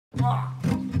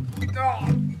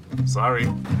Sorry.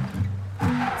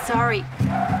 Sorry.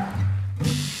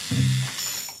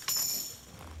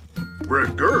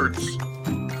 Brett Gertz.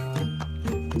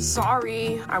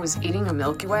 Sorry, I was eating a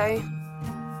Milky Way.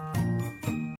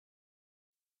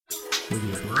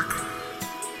 Maybe at work,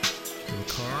 in the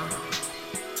car,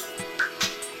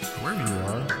 wherever you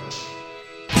are.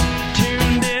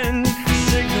 Tuned in,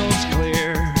 signals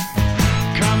clear.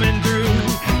 Coming through,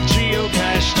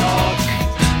 geocache talk.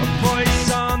 A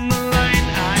voice on the line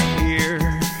I hear.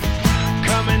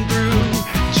 Coming through,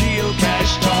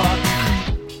 geocache talk.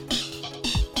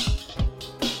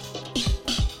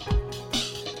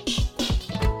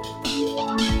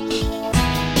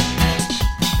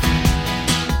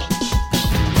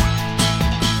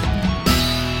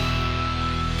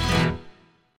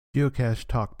 Geocache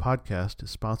Talk podcast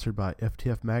is sponsored by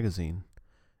FTF Magazine.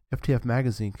 FTF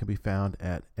Magazine can be found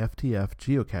at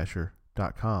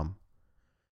ftfgeocacher.com.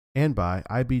 And by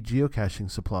IB Geocaching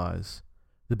Supplies.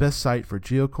 The best site for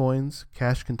geocoins,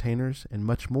 cache containers, and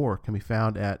much more can be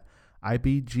found at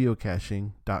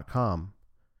ibgeocaching.com.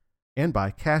 And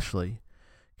by Cachly.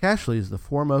 Cachly is the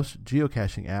foremost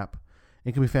geocaching app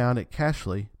and can be found at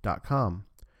cachly.com.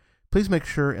 Please make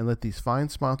sure and let these fine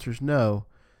sponsors know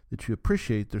that you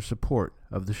appreciate their support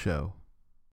of the show.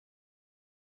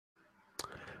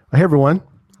 Hey everyone,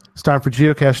 it's time for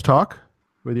Geocache Talk.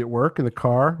 Whether you're at work, in the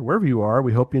car, wherever you are,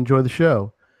 we hope you enjoy the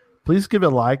show. Please give it a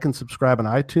like and subscribe on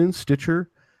iTunes, Stitcher,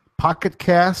 Pocket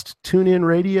Cast, TuneIn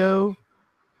Radio,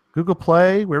 Google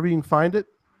Play, wherever you can find it.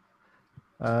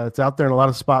 It's out there in a lot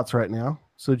of spots right now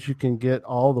so that you can get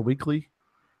all the weekly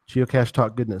Geocache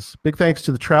Talk goodness. Big thanks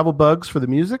to the Travel Bugs for the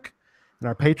music and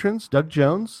our patrons, Doug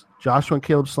Jones, Joshua and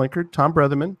Caleb Slinkard, Tom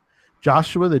Bretherman,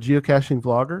 Joshua, the geocaching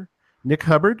vlogger, Nick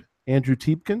Hubbard, Andrew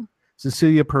Tiepkin,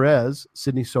 Cecilia Perez,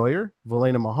 Sydney Sawyer,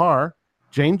 Valena Mahar,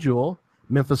 Jane Jewell,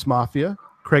 Memphis Mafia,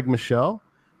 Craig Michelle,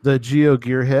 the Geo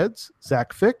Gearheads,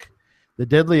 Zach Fick, the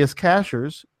Deadliest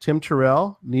Cachers, Tim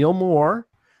Terrell, Neil Moore,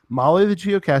 Molly the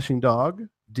Geocaching Dog,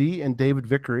 Dee and David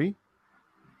Vickery,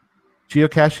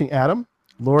 Geocaching Adam,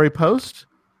 Lori Post,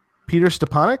 Peter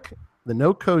Stepanek, the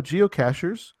No Code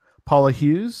Geocachers, Paula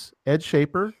Hughes, Ed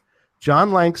Shaper,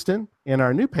 John Langston, and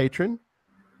our new patron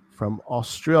from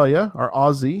Australia, our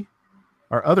other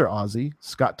Aussie,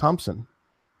 Scott Thompson.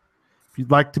 If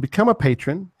you'd like to become a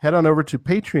patron, head on over to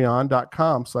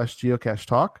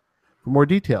patreon.com/geocachetalk for more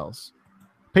details.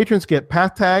 Patrons get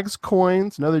path tags,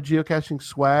 coins, and other geocaching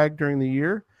swag during the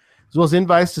year, as well as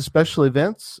invites to special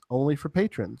events only for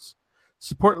patrons.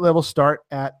 Support levels start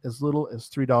at as little as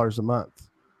 $3 a month.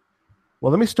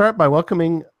 Well, let me start by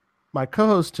welcoming my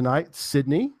co-host tonight,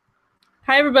 Sydney.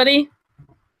 Hi, everybody.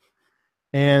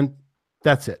 And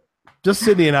that's it. Just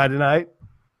Sydney and I tonight.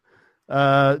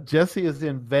 Jesse is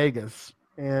in Vegas,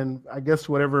 and I guess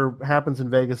whatever happens in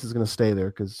Vegas is going to stay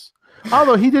there. Because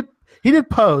although he did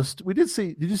post, we did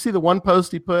see. Did you see the one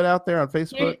post he put out there on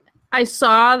Facebook? I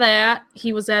saw that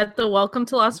he was at the Welcome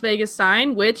to Las Vegas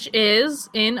sign, which is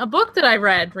in a book that I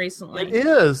read recently. It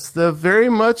is the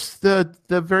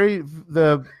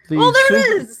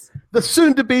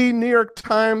soon to be New York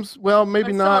Times. Well,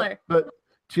 maybe not, but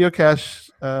Geocache,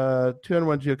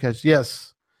 201 Geocache.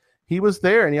 Yes, he was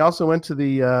there, and he also went to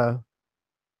the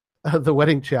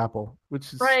wedding chapel,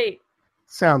 which is right.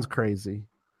 Sounds crazy,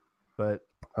 but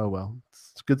oh well,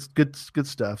 it's good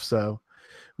stuff. So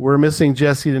we're missing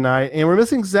Jesse tonight, and we're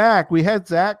missing Zach. We had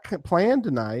Zach planned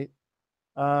tonight.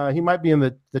 He might be in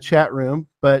the chat room,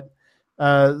 but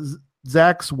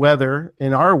Zach's weather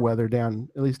and our weather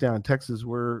at least down in Texas,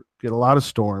 we're get a lot of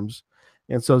storms.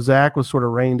 And so Zach was sort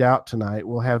of rained out tonight.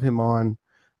 We'll have him on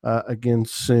again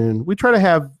soon. We try to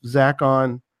have Zach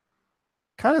on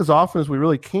kind of as often as we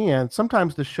really can.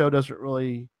 Sometimes the show doesn't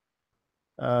really,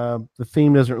 the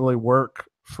theme doesn't really work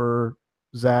for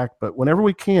Zach, but whenever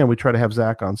we can, we try to have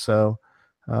Zach on. So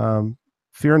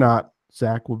fear not,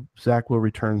 Zach will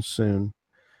return soon.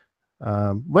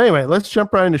 Well, anyway, let's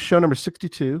jump right into show number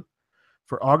 62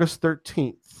 for August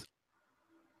 13th.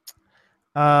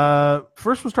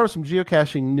 First, we'll start with some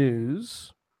geocaching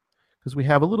news because we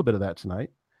have a little bit of that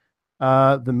tonight.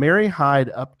 The Mary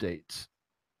Hyde update.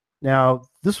 Now,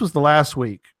 this was the last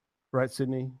week, right,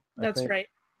 Sydney? That's right.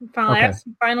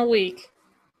 Final week.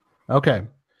 Okay.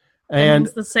 And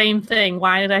it's the same thing.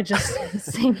 Why did I just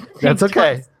say that's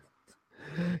okay.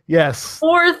 Yes.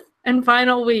 Fourth and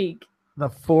final week. The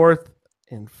fourth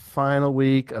and final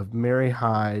week of Mary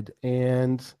Hyde.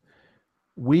 And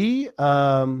we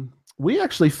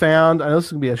actually found, I know this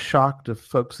is going to be a shock to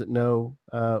folks that know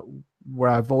where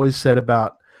I've always said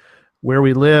about where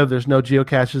we live, there's no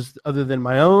geocaches other than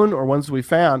my own or ones we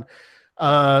found.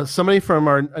 Somebody from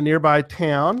a nearby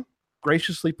town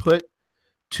graciously put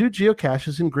 2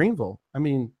 geocaches in Greenville. I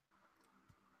mean,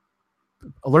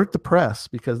 alert the press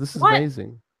because this is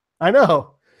amazing. I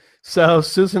know. So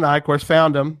Susan and I, of course,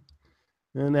 found them.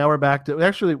 And now we're back to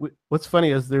actually. What's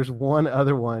funny is there's one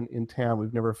other one in town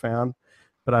we've never found,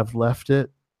 but I've left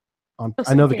it on.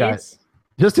 I know the guy.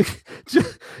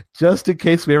 Just in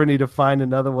case we ever need to find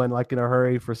another one, like in a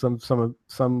hurry for some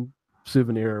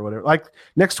souvenir or whatever. Like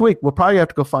next week, we'll probably have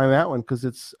to go find that one because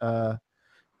it's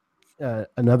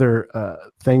another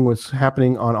thing was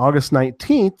happening on August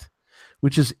 19th,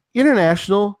 which is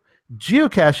International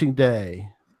Geocaching Day.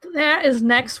 That is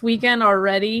next weekend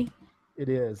already. It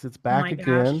is. It's back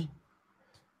again. Gosh.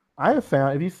 I have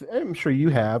found. I'm sure you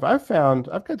have. I've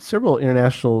got several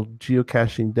International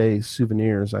Geocaching Day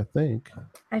souvenirs. I think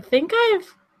I've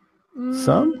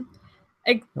some.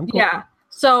 Yeah.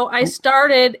 So I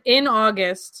started in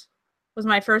August. Was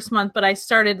my first month, but I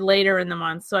started later in the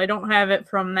month, so I don't have it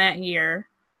from that year.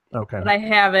 Okay. But I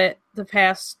have it the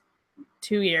past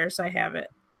 2 years. I have it.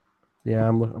 Yeah,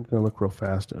 I'm going to look real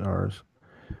fast at ours.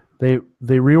 They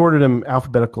reordered them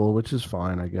alphabetical, which is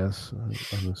fine, I guess. On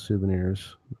the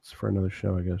souvenirs, it's for another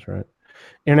show, I guess, right?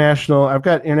 I've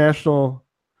got International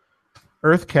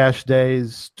Earth Cache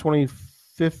Days,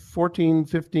 2014,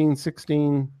 15,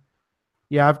 16.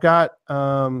 Yeah, I've got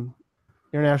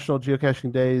International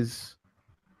Geocaching Days.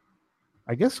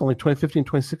 I guess only 2015,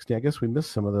 2016. I guess we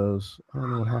missed some of those. I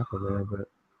don't know what happened there, but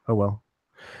oh well.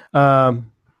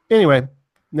 Anyway,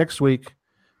 next week,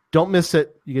 don't miss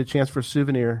it. You get a chance for a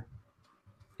souvenir.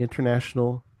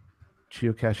 International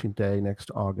Geocaching Day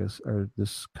next August, or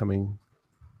this coming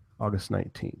August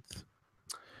 19th.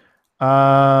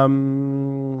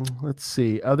 Let's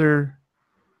see. Other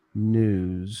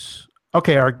news.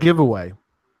 Okay, our giveaway.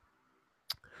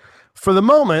 For the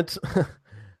moment,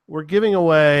 we're giving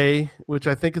away, which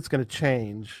I think it's going to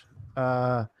change. We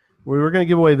were going to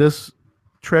give away this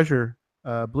treasure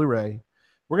Blu-ray.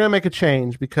 We're going to make a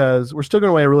change because we're still going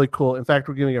to away a really cool. In fact,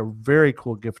 we're giving a very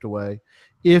cool gift away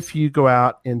if you go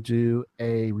out and do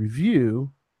a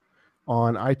review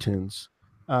on iTunes.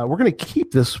 We're going to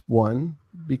keep this one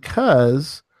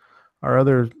because our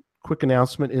other quick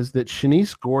announcement is that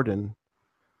Shanice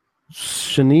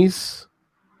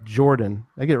Jordan,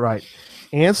 I get it right.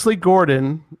 Ansley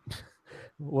Gordon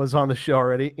was on the show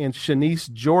already, and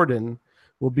Shanice Jordan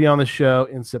will be on the show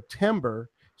in September.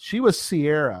 She was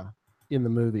Sierra in the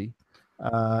movie,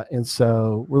 and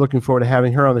so we're looking forward to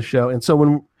having her on the show. And so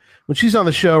when she's on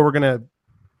the show, we're gonna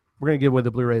give away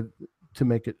the Blu-ray to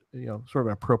make it sort of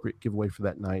an appropriate giveaway for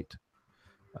that night.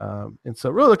 And so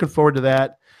really looking forward to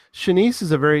that. Shanice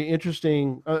is a very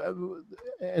interesting,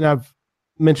 and I've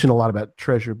mentioned a lot about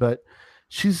Treasure, but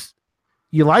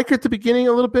you like her at the beginning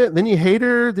a little bit, then you hate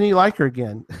her, then you like her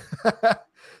again.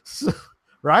 So,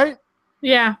 right?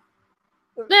 Yeah.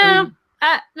 No,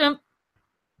 I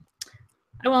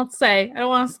won't say. I don't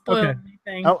want to spoil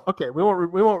anything. Oh, okay. We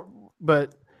won't.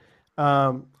 But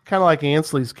kind of like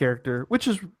Ansley's character, which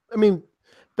is, I mean,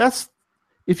 that's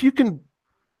if you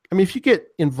get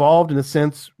involved in a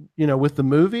sense, with the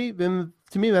movie, then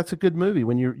to me that's a good movie.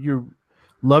 When you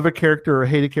love a character or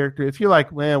hate a character, if you're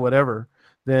like, man, whatever,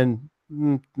 then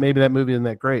maybe that movie isn't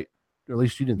that great, or at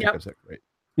least you didn't think it was that great,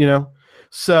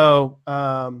 So,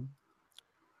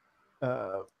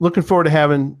 looking forward to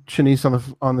having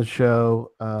Shanice on the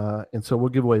show, and so we'll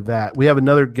give away that. We have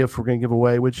another gift we're going to give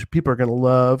away, which people are going to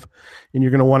love, and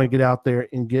you're going to want to get out there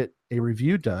and get a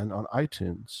review done on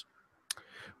iTunes.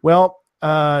 Well,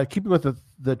 keeping with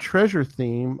the treasure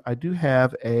theme, I do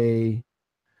have a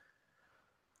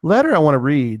letter I want to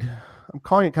read. I'm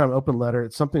calling it kind of an open letter.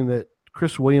 It's something that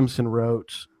Chris Williamson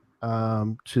wrote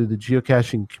to the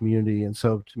geocaching community, and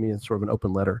so to me it's sort of an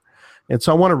open letter. And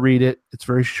so I want to read it. It's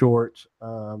very short,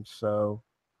 so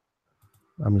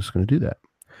I'm just going to do that.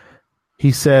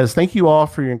 He says, "Thank you all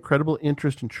for your incredible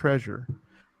interest in Treasure.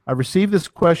 I've received this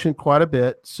question quite a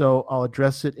bit, so I'll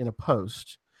address it in a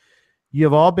post. You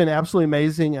have all been absolutely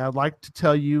amazing, and I'd like to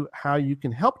tell you how you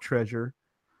can help Treasure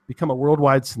become a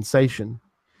worldwide sensation.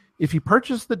 If you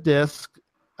purchase the disc,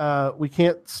 we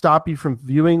can't stop you from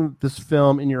viewing this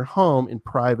film in your home in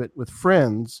private with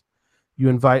friends you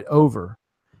invite over.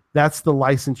 That's the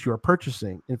license you are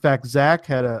purchasing. In fact, Zach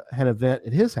had an event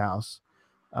at his house,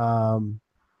 and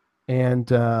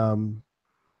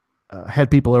had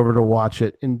people over to watch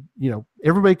it. And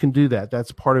everybody can do that.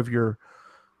 That's part of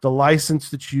the license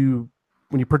that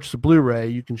when you purchase a Blu-ray,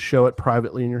 you can show it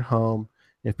privately in your home.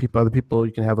 If other people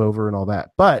you can have over and all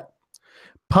that. But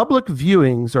public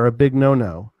viewings are a big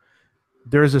no-no.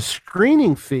 There's a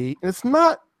screening fee, and it's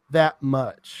not that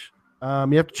much. You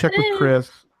have to check with Chris.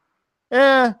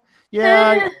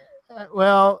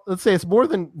 well, let's say it's more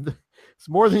than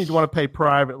you'd want to pay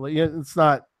privately. It's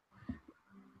not.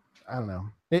 I don't know.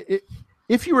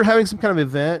 If you were having some kind of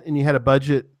event and you had a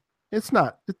budget, it's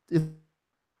not.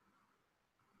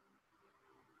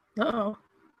 Uh-oh.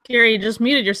 Gary, you just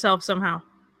muted yourself somehow.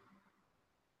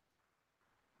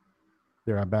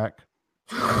 There, I'm back.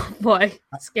 Boy,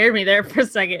 scared me there for a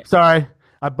second. Sorry,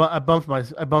 I bumped my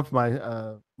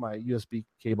my USB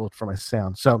cable for my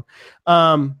sound. So,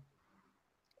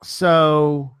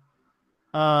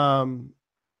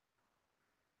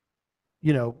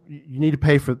 you need to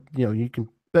pay for, you can,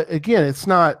 but again, it's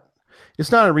not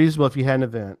unreasonable if you had an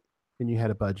event and you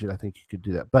had a budget. I think you could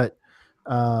do that, but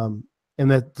and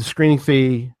that the screening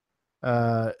fee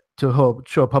to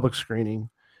show a public screening,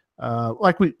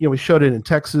 like we showed it in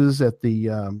Texas at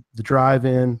the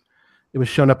drive-in. It was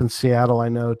shown up in Seattle, I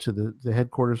know, to the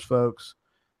headquarters folks.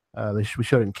 We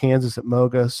showed it in Kansas at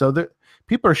Moga. So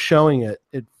people are showing it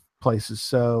at places.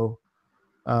 So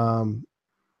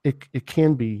it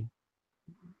can be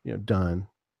done.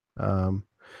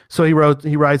 So he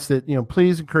writes that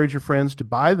please encourage your friends to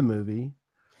buy the movie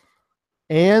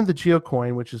and the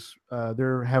GeoCoin, which is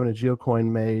they're having a GeoCoin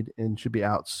made and should be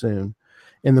out soon.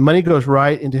 And the money goes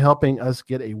right into helping us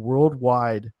get a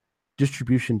worldwide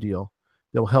distribution deal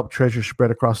that will help Treasure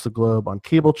spread across the globe on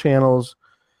cable channels,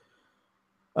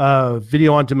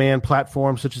 video on demand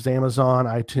platforms such as Amazon,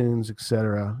 iTunes,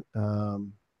 etc.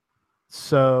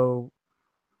 So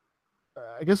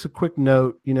I guess a quick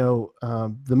note,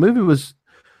 the movie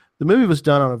was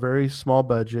done on a very small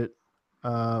budget.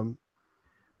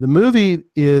 The movie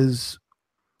is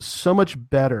so much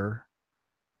better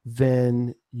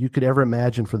than you could ever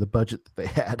imagine for the budget that they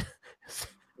had.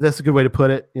 That's a good way to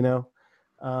put it.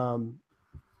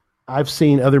 I've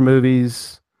seen other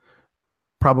movies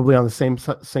probably on the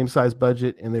same size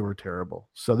budget, and they were terrible.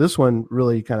 So this one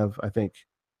really kind of, I think,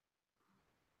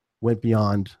 went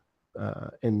beyond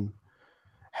and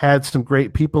had some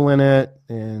great people in it.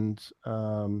 And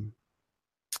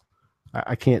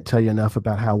I can't tell you enough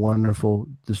about how wonderful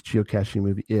this geocaching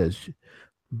movie is.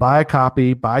 Buy a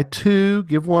copy, buy two,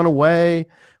 give one away.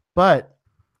 But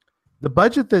the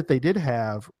budget that they did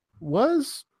have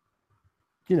was,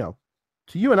 to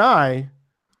you and I,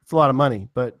 it's a lot of money,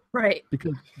 but right,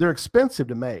 because they're expensive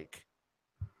to make.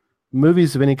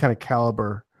 Movies of any kind of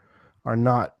caliber are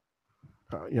not,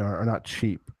 are not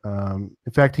cheap. In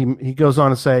fact, he goes on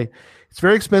to say it's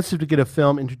very expensive to get a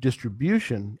film into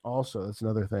distribution. Also, that's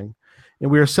another thing, and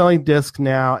we are selling discs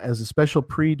now as a special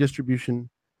pre-distribution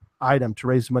item to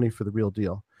raise money for the real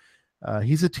deal.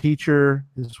 He's a teacher.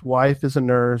 His wife is a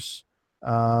nurse,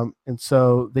 and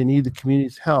so they need the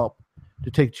community's help to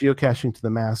take geocaching to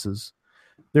the masses.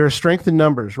 There are strength in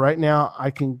numbers. Right now, I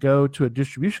can go to a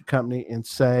distribution company and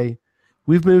say,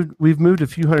 we've moved a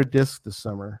few hundred discs this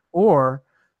summer, or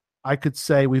I could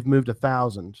say we've moved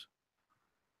 1,000.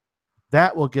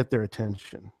 That will get their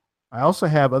attention. I also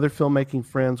have other filmmaking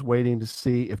friends waiting to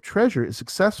see if Treasure is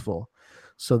successful,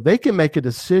 so they can make a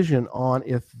decision on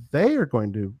if they are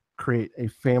going to create a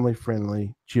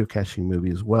family-friendly geocaching movie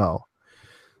as well.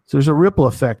 So there's a ripple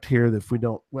effect here that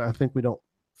I think we don't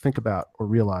think about or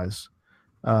realize.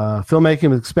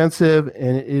 Filmmaking is expensive,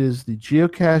 and it is the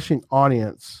geocaching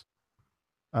audience.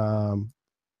 And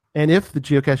if the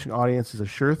geocaching audience is a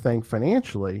sure thing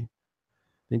financially,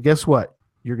 then guess what?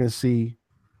 You're going to see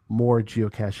more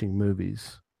geocaching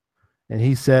movies. And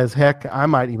he says, heck, I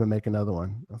might even make another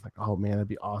one. I was like, oh man, that'd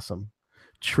be awesome.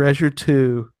 Treasure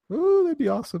 2. Ooh, that'd be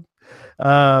awesome.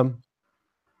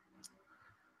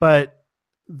 But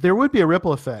there would be a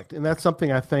ripple effect. And that's something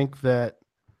I think that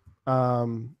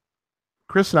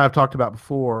Chris and I have talked about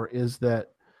before, is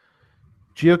that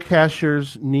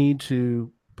geocachers need to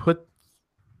put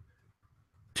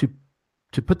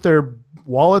their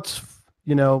wallets,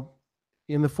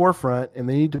 in the forefront, and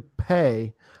they need to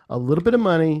pay a little bit of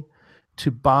money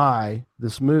to buy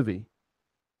this movie.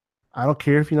 I don't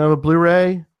care if you don't have a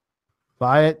Blu-ray,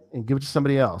 buy it and give it to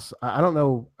somebody else. I don't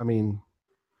know. I mean,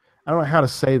 I don't know how to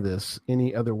say this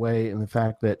any other way in the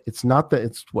fact that it's not that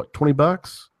it's what,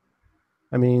 $20.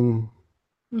 I mean,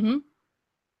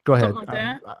 go ahead. Something like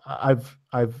that.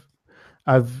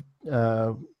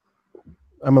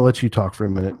 I'm gonna let you talk for a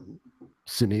minute,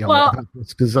 Sydney,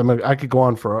 because I could go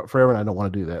on forever, and I don't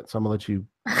want to do that. So I'm gonna let you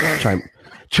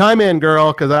chime in,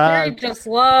 girl, because I just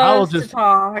love to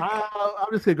talk.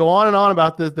 I'm just gonna go on and on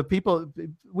about the people.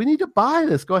 We need to buy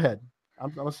this. Go ahead.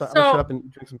 I'm gonna shut up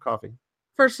and drink some coffee.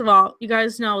 First of all, you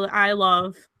guys know that I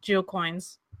love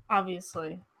GeoCoins,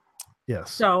 obviously.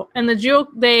 Yes. So, and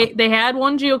they had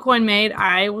one GeoCoin made.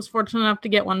 I was fortunate enough to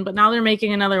get one, but now they're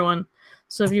making another one.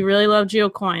 So if you really love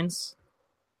GeoCoins,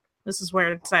 This is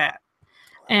where it's at.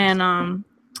 And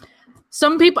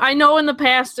some people I know in the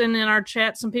past and in our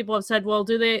chat, some people have said, well,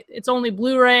 it's only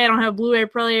Blu-ray. I don't have a Blu-ray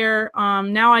player.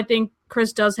 Now I think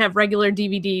Chris does have regular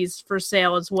DVDs for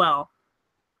sale as well.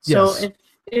 So Yes.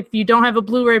 if you don't have a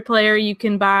Blu-ray player, you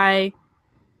can buy,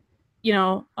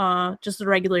 just a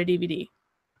regular DVD.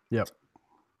 Yep.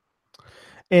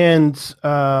 And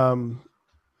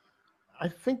I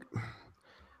think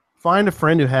find a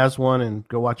friend who has one and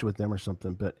go watch it with them or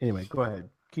something. But anyway, go ahead.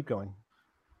 Keep going.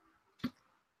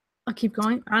 I'll keep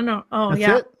going. I don't know. Oh, That's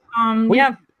yeah. it? Well,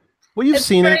 yeah. Well, you've It's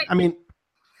seen great. it. I mean,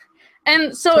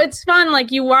 And so it's fun.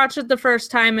 Like, you watch it the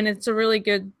first time, and it's a really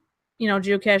good,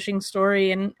 geocaching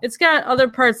story. And it's got other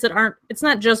parts that aren't. It's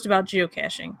not just about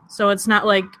geocaching. So it's not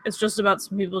like it's just about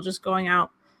some people just going out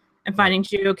and finding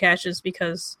geocaches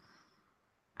because,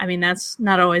 that's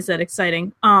not always that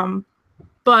exciting.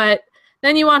 But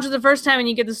then you watch it the first time and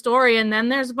you get the story, and then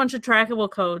there's a bunch of trackable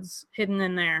codes hidden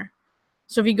in there.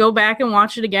 So if you go back and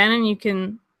watch it again, and you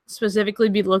can specifically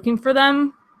be looking for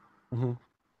them. mhm.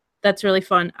 That's really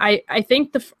fun. I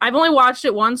think I've only watched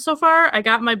it once so far. I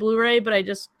got my Blu-ray, but I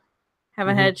just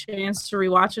haven't had a chance to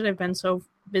rewatch it. I've been so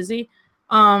busy.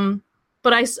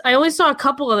 But I only saw a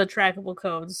couple of the trackable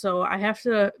codes, so I have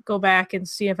to go back and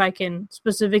see if I can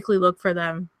specifically look for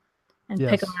them and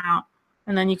pick Yes. them out,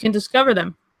 and then you can discover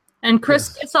them. And Chris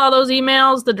Yes. gets all those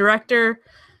emails, the director,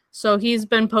 so he's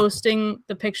been posting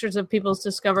the pictures of people's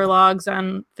Discover logs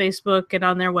on Facebook and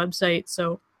on their website,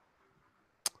 so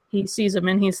he sees them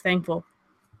and he's thankful.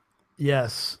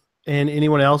 Yes. And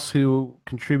anyone else who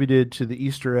contributed to the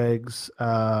Easter eggs,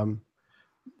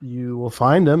 you will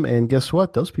find them. And guess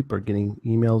what? Those people are getting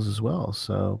emails as well.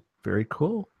 So very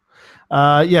cool.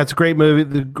 Yeah, it's a great movie.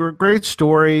 The great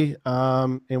story.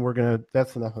 And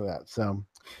that's enough of that. So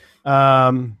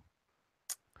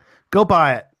go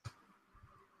buy it.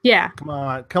 Yeah. Come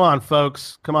on,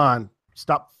 folks. Come on.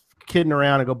 Stop kidding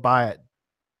around and go buy it.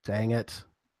 Dang it. As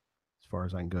far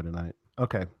as I can go tonight.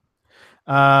 Okay.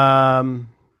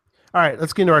 All right,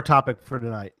 let's get into our topic for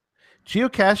tonight.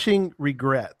 Geocaching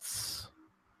regrets.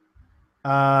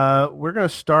 We're going to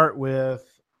start with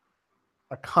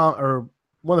one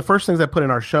of the first things I put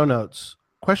in our show notes.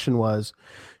 Question was,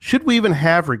 should we even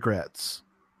have regrets?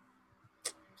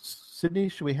 Sydney,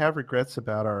 should we have regrets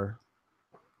about our...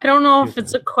 I don't know if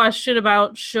it's a question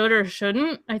about should or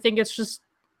shouldn't. I think it's just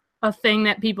a thing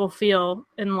that people feel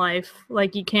in life.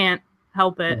 Like, you can't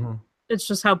help it. Mhm. It's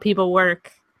just how people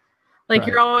work. Like, Right.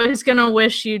 You're always going to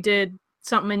wish you did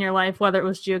something in your life, whether it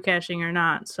was geocaching or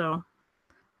not. So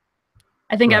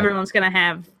I think Right. everyone's going to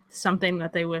have something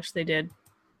that they wish they did.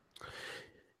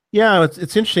 Yeah, it's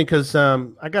interesting because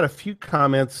I got a few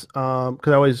comments because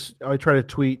I always try to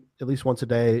tweet at least once a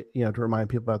day, to remind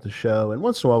people about the show. And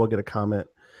once in a while, we'll get a comment.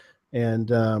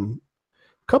 And a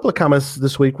couple of comments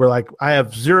this week were like, I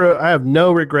have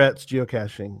no regrets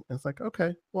geocaching. And it's like,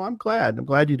 okay, well, I'm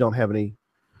glad you don't have any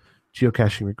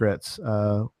geocaching regrets.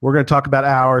 We're going to talk about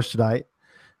ours tonight.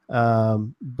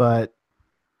 But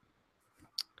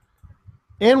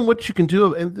what you can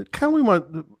do, and kind of we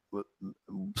want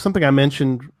something I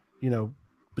mentioned,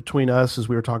 between us as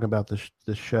we were talking about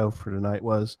this show for tonight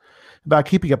was about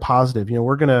keeping it positive.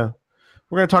 We're gonna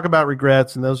talk about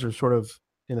regrets, and those are sort of,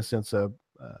 in a sense, a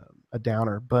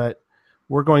downer, but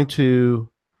we're going to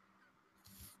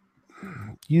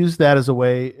use that as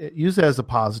a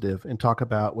positive and talk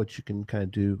about what you can kind of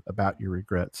do about your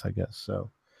regrets, I guess. So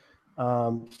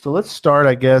let's start,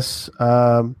 I guess.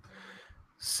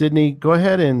 Sydney, go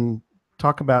ahead and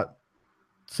talk about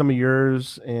some of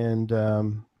yours, and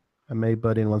I may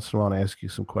butt in once in a while and ask you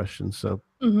some questions. So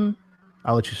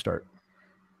I'll let you start.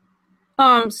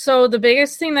 So the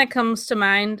biggest thing that comes to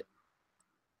mind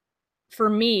for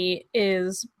me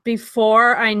is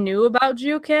before I knew about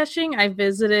geocaching, I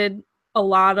visited a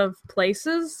lot of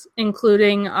places,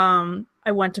 including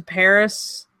I went to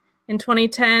Paris in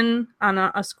 2010 on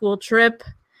a school trip,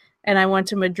 and I went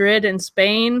to Madrid in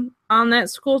Spain on that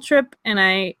school trip, and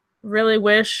I really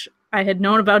wish I had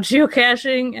known about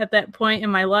geocaching at that point in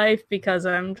my life, because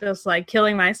I'm just like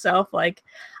killing myself. Like,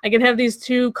 I could have these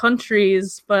two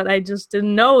countries, but I just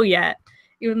didn't know yet,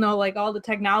 even though like all the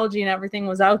technology and everything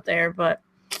was out there, but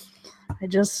I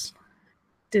just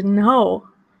didn't know.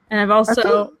 And I've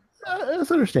also... That's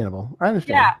understandable. I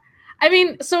understand. Yeah. I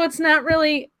mean, so it's not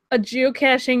really a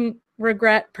geocaching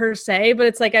regret per se, but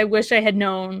it's like I wish I had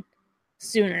known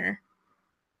sooner,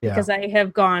 because I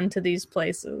have gone to these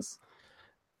places.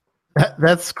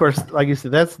 That's, of course, like you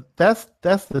said, that's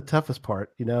the toughest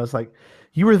part. It's like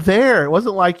you were there. It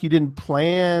wasn't like you didn't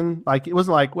plan. Like, it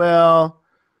wasn't like, well,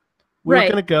 we were Right.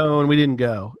 going to go and we didn't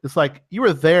go. It's like you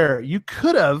were there. You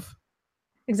could have,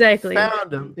 Exactly.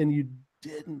 found them and you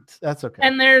didn't. That's okay.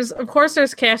 And there's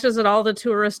caches at all the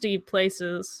touristy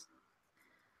places.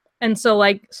 And so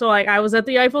I was at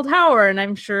the Eiffel Tower, and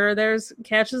I'm sure there's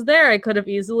caches there I could have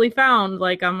easily found,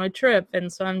 like, on my trip.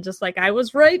 And so I'm just like, I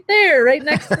was right there, right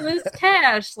next to this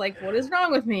cache. Like, what is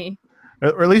wrong with me?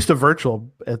 Or at least a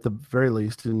virtual, at the very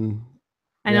least. And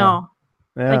I know.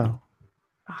 Yeah.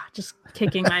 Just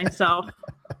kicking myself.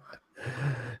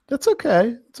 That's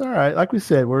okay. It's all right. Like we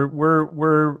said,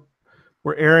 we're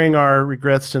airing our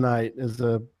regrets tonight as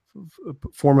a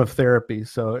form of therapy.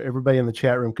 So everybody in the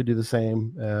chat room could do the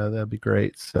same. That'd be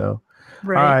great. So,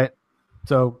 Right. All right.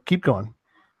 So keep going.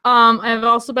 I've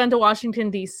also been to Washington,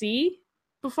 D.C.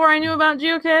 before I knew about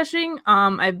geocaching.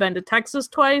 I've been to Texas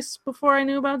twice before I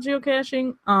knew about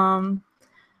geocaching.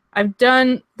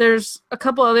 There's a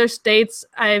couple other states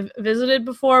I've visited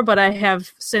before, but I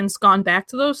have since gone back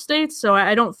to those states, so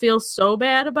I don't feel so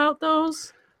bad about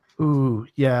those. Ooh,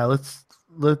 yeah. Let's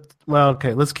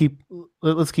keep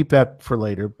that for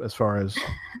later. As far as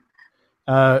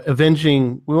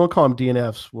avenging, we won't call them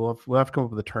DNFs. We'll have to come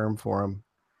up with a term for them.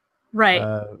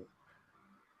 Right.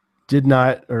 Did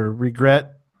not or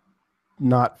regret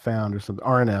not found or something.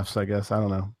 RNFs, I guess. I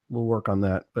don't know. We'll work on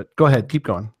that. But go ahead, keep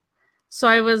going. So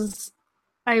I was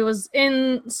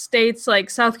in states like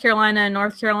South Carolina and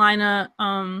North Carolina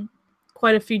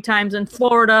quite a few times, in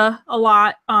Florida a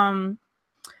lot.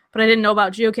 But I didn't know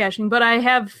about geocaching. But I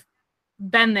have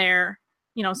been there,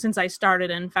 since I started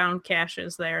and found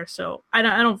caches there. So I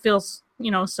don't feel,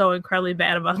 so incredibly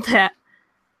bad about that.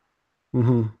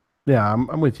 Mm-hmm. Yeah,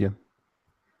 I'm with you.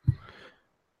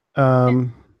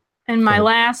 And my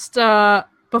last,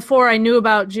 before I knew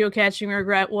about geocaching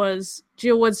regret, was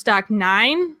GeoWoodstock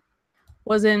 9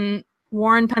 was in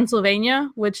Warren, Pennsylvania,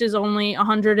 which is only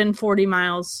 140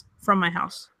 miles from my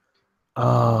house.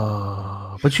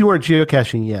 Oh, but you weren't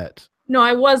geocaching yet. No,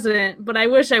 I wasn't, but I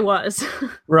wish I was.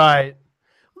 Right.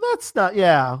 Well, that's not,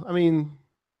 yeah. I mean,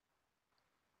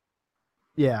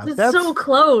 yeah. It's so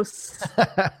close.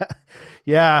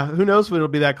 Yeah, who knows when it'll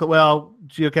be that close. Well,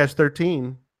 Geocache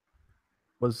 13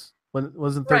 wasn't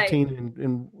 13 right.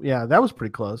 and yeah, that was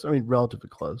pretty close. I mean, relatively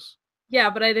close. Yeah,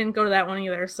 but I didn't go to that one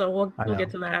either, so we'll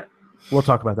get to that. We'll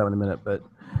talk about that in a minute, but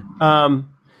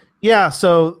yeah,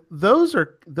 so those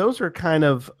are kind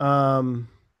of I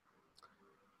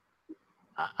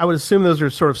would assume those are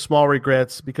sort of small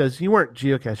regrets because you weren't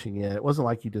geocaching yet. It wasn't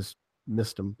like you just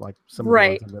missed them like some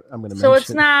right. of the ones I'm going to mention. So it's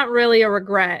not really a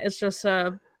regret. It's just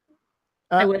I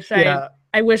wish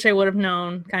I would have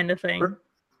known kind of thing.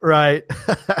 Right.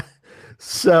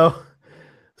 So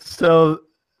the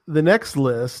next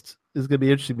list is going to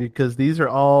be interesting because these are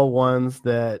all ones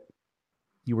that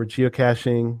you were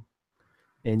geocaching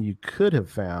and you could have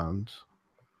found,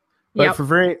 but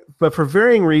for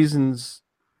varying reasons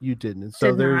you didn't. And so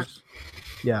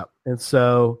and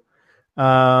so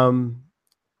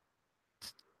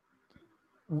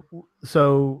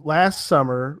so last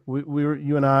summer we were,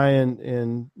 you and I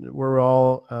and we're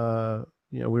all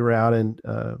we were out in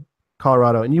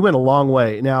Colorado, and you went a long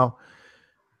way. Now,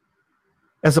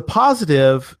 as a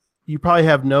positive, you probably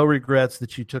have no regrets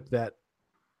that you took that.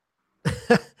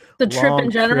 The trip in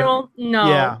general,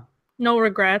 no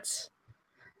regrets.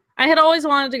 I had always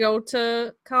wanted to go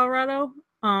to Colorado,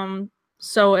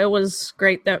 so it was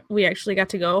great that we actually got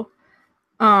to go.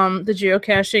 The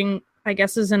geocaching, I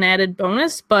guess, is an added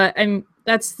bonus, but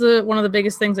that's one of the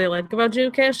biggest things I like about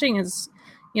geocaching is,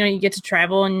 you get to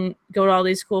travel and go to all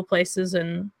these cool places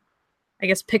and I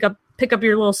guess pick up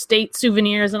your little state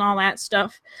souvenirs and all that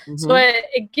stuff. Mm-hmm. So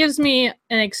it gives me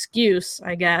an excuse,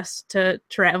 I guess, to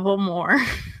travel more.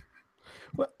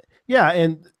 Well, yeah,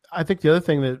 and I think the other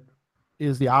thing that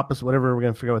is the opposite, whatever we're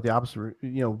going to figure out what the opposite,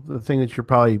 the thing that you're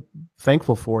probably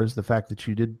thankful for is the fact that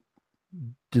you did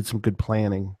some good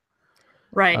planning.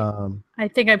 Right. I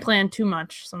think I plan too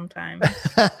much sometimes.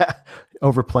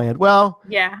 Overplanned. Well,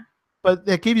 yeah. But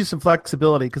that gave you some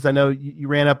flexibility because I know you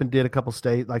ran up and did a couple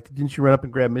states. Like, didn't you run up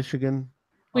and grab Michigan?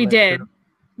 We did. Trip?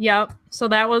 Yep. So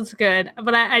that was good.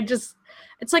 But I just,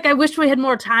 it's like I wish we had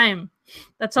more time.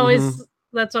 That's always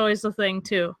the thing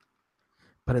too.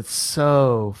 But it's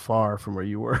so far from where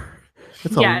you were.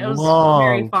 It's it was long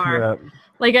very far. Trip.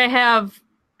 Like I have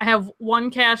one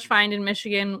cache find in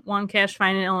Michigan, one cache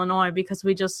find in Illinois because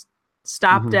we just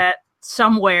stopped at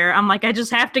somewhere. I'm like, I just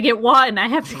have to get one. I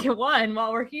have to get one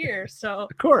while we're here. So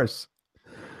of course,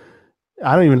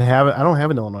 I don't have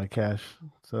an Illinois cache.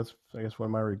 So that's, I guess, one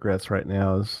of my regrets right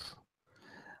now is,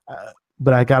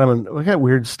 but I got them we got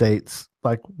weird states.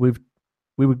 Like we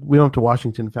went to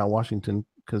Washington, found Washington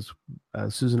because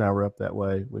Susan and I were up that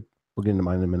way. We'll get into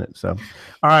mine in a minute. So,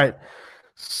 all right.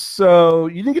 So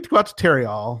you didn't get to go out to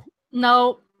Terriall.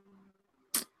 No,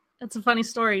 it's a funny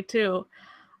story too.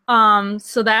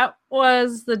 So that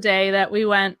was the day that we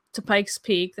went to Pikes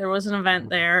Peak. There was an event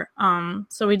there.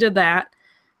 So we did that.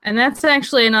 And that's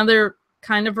actually another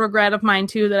kind of regret of mine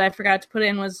too that I forgot to put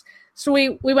in was, so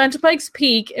we went to Pikes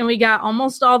Peak and we got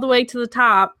almost all the way to the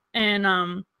top,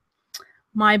 and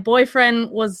my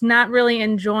boyfriend was not really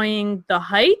enjoying the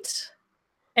height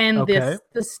and Okay.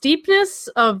 the steepness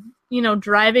of,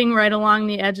 driving right along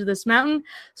the edge of this mountain.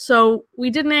 So we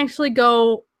didn't actually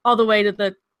go all the way to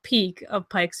the peak of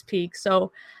Pikes Peak.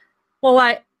 So, well,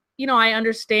 I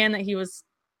understand that he was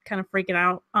kind of freaking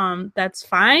out. That's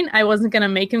fine. I wasn't going to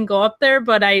make him go up there,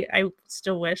 but I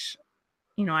still wish,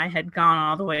 I had gone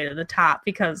all the way to the top,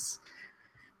 because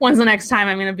when's the next time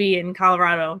I'm going to be in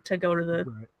Colorado to go to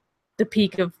the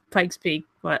peak of Pikes Peak?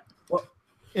 But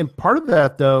And part of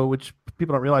that, though, which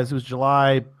people don't realize, it was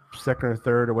July 2nd or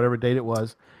 3rd or whatever date it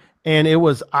was, and it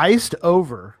was iced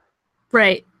over.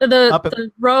 right,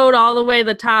 the road all the way to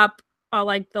the top,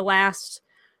 like the last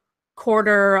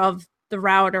quarter of the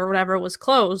route or whatever was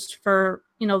closed for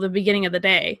the beginning of the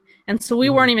day, and so we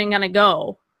weren't even going to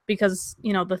go because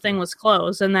the thing was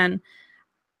closed. And then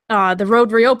the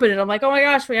road reopened, and I'm like, oh my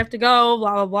gosh, we have to go,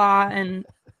 blah blah blah. And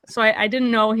so I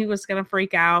didn't know he was going to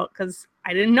freak out, because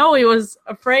I didn't know he was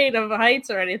afraid of heights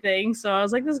or anything. So I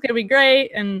was like, this is going to be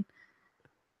great. And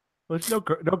Well, it's no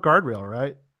guardrail,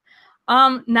 right?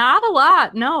 not a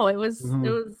lot. No, it was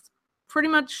pretty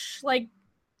much like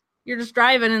you're just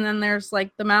driving, and then there's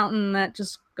like the mountain that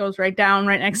just goes right down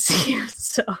right next to you.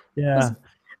 So Yeah.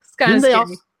 it's kind of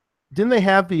scary. Didn't they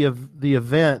have the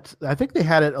event? I think they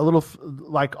had it a little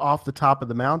like off the top of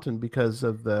the mountain because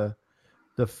of the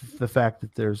fact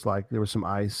that there was some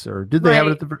ice, or did they have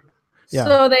it at the? Yeah.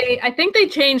 So I think they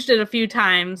changed it a few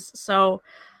times. So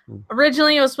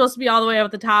originally it was supposed to be all the way up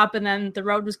at the top, and then the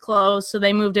road was closed, so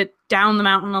they moved it down the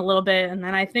mountain a little bit, and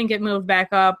then I think it moved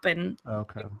back up, and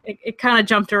Okay. it kind of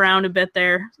jumped around a bit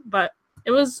there. But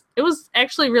it was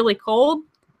actually really cold.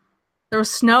 There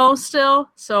was snow still,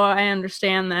 so I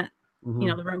understand that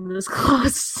the road was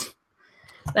closed.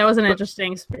 That was an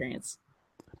interesting experience.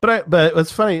 But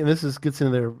what's funny, and this gets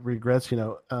into their regrets.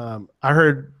 Got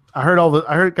to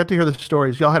hear the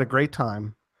stories. Y'all had a great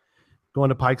time going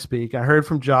to Pikes Peak. I heard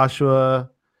from Joshua,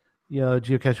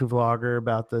 geocaching vlogger,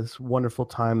 about this wonderful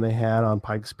time they had on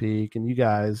Pikes Peak, and you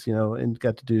guys, and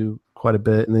got to do quite a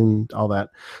bit, and then all that.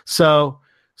 So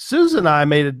Susan and I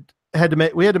had to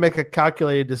make a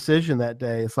calculated decision that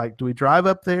day. It's like, do we drive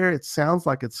up there? It sounds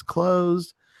like it's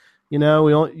closed. We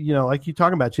don't, like you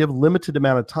talking about, you have a limited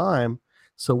amount of time.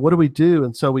 So what do we do?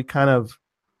 And so we kind of,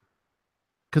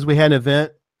 because we had an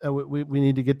event, we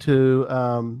need to get to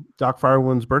Doc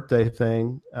Firewood's birthday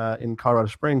thing in Colorado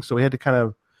Springs. So we had to kind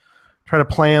of try to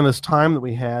plan this time that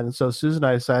we had. And so Susan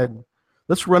and I decided,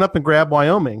 let's run up and grab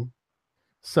Wyoming.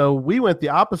 So we went the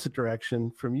opposite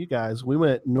direction from you guys. We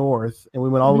went north, and we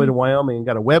went all the way to Wyoming and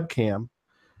got a webcam.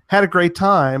 Had a great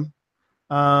time.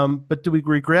 But do we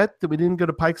regret that we didn't go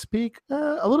to Pikes Peak?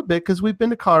 A little bit, because we've been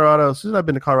to Colorado. Susan and I've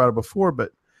been to Colorado before,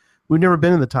 but we've never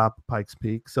been in the top of Pikes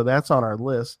Peak. So that's on our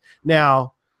list.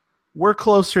 Now, we're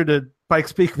closer to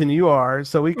Pikes Peak than you are,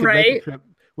 so we could make a trip.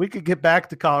 We could get back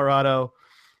to Colorado,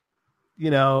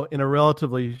 in a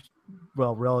relative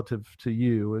to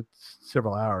you, it's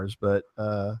several hours, but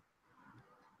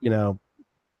we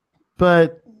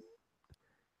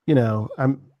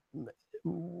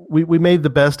made the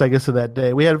best, I guess, of that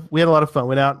day. We had a lot of fun.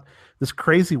 Went out this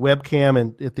crazy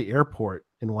webcam at the airport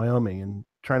in Wyoming and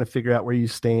trying to figure out where you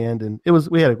stand, and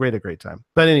we had a great time.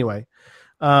 But anyway,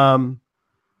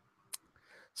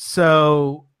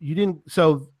 so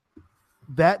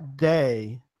that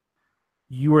day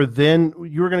you were going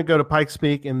to go to Pikes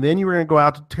Peak, and then you were going to go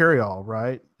out to Terriall,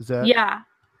 right? Is that? Yeah.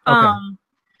 Okay.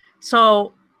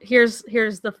 So here's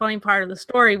the funny part of the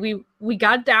story. We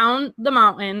got down the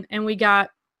mountain, and we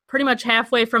got pretty much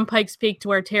halfway from Pikes Peak to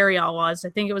where Terriall was. I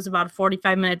think it was about a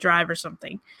 45-minute drive or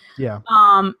something. Yeah.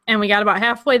 And we got about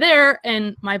halfway there,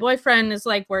 and my boyfriend is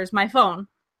like, "Where's my phone?"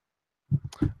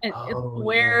 And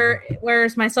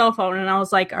where's my cell phone? And I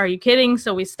was like, "Are you kidding?"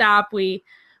 So we stop. We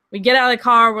get out of the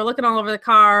car. We're looking all over the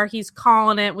car. He's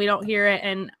calling it. We don't hear it,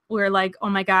 and we're like, "Oh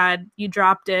my God, you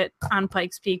dropped it on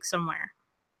Pikes Peak somewhere."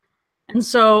 And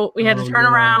so we had to turn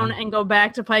around and go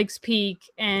back to Pikes Peak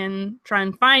and try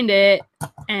and find it.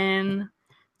 And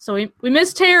so we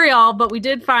missed Terriall, but we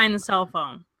did find the cell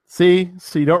phone. See,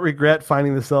 so you don't regret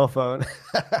finding the cell phone.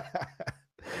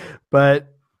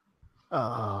 But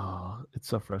it's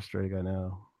so frustrating, I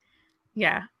know.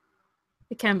 Yeah.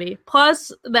 It can be.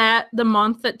 Plus, that the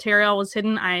month that Terriel was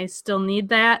hidden, I still need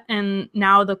that. And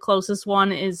now the closest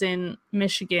one is in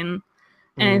Michigan.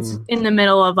 And it's in the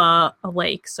middle of a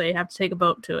lake, so you have to take a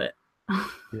boat to it.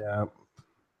 Yeah.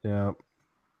 Yeah.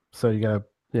 So you got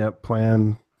to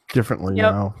plan differently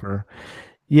now for.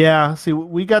 Yeah, see,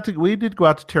 we did go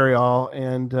out to Terrial,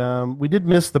 and we did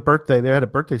miss the birthday. They had a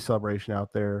birthday celebration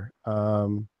out there.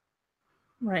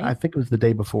 Right. I think it was the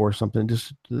day before or something.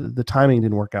 Just the timing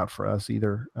didn't work out for us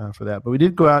either for that. But we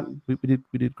did go out. We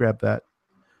did grab that.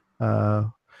 I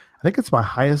think it's my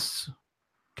highest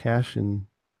cash in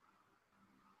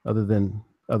other than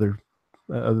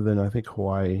I think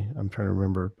Hawaii. I'm trying to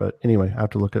remember. But anyway, I have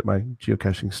to look at my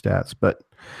geocaching stats. But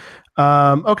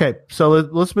okay, so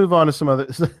let's move on to some other.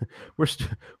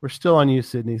 We're still on you,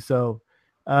 Sydney. So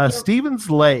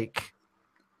Stevens Lake.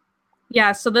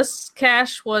 Yeah. So this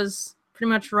cache was pretty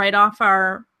much right off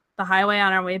the highway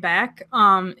on our way back.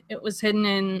 It was hidden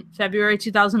in February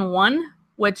 2001,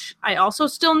 which I also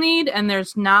still need, and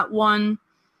there's not one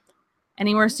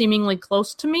anywhere seemingly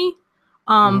close to me.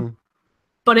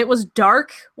 But it was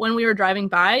dark when we were driving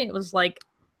by. It was like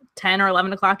 10 or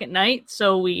 11 o'clock at night,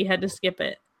 so we had to skip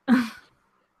it.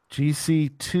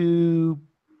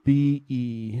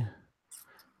 GC2BE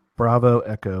Bravo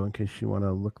Echo, in case you want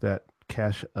to look that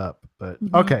cache up. But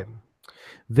okay.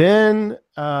 Then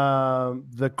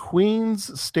the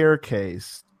Queen's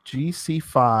Staircase,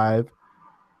 GC5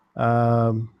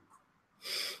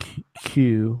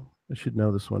 Q. I should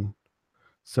know this one.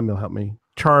 Somebody will help me.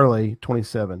 Charlie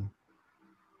 27.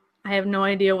 I have no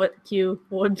idea what Q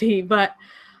would be, but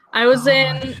I was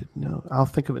I should know. I'll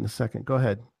think of it in a second. Go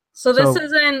ahead. So this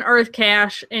is an Earth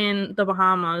cache in the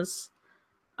Bahamas.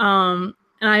 And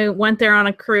I went there on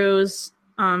a cruise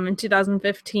in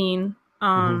 2015.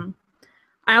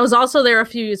 I was also there a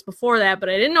few years before that, but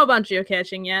I didn't know about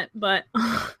geocaching yet. But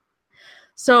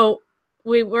so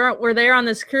we're there on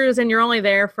this cruise, and you're only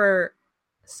there for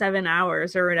 7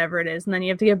 hours or whatever it is, and then you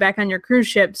have to get back on your cruise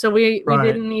ship. So we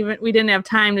didn't have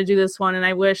time to do this one, and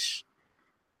I wish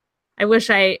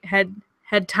I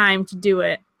had time to do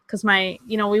it, because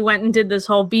we went and did this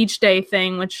whole beach day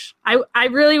thing, which I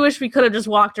really wish we could have just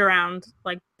walked around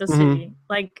like the city.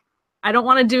 Like, I don't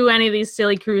want to do any of these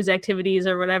silly cruise activities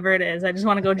or whatever it is. I just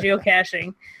want to go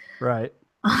geocaching. Right.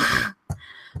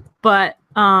 But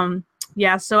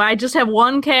yeah, so I just have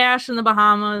one cache in the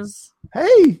Bahamas.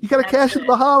 Hey, you got a cache in the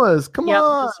Bahamas. Come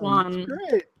on. This one.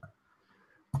 That's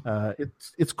great.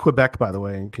 It's Quebec, by the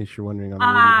way, in case you're wondering on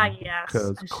the yes.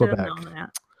 codes. I should Quebec. have known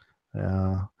that.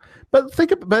 Yeah. But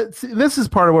this is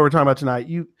part of what we're talking about tonight.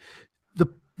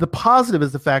 The positive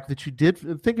is the fact that you did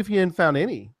think, if you hadn't found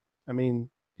any. I mean,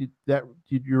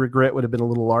 your regret would have been a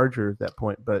little larger at that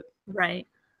point, but right.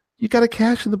 You got a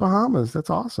cache in the Bahamas. That's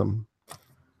awesome.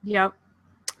 Yep.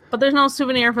 But there's no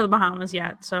souvenir for the Bahamas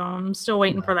yet, so I'm still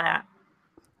waiting for that.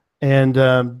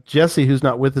 And Jesse, who's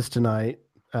not with us tonight,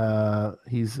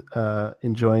 he's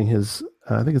enjoying his,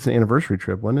 I think it's an anniversary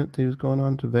trip, wasn't it? He was going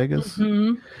on to Vegas.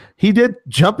 He did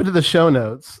jump into the show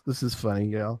notes. This is funny,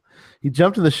 Gail. He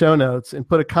jumped in the show notes and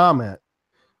put a comment.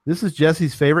 This is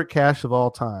Jesse's favorite cache of all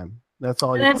time. That's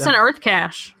all. And it's an Earth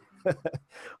cache.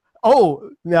 Oh,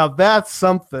 now that's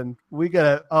something. We're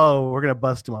gonna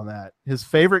bust him on that. His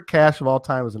favorite cache of all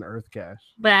time is an Earth cache.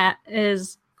 That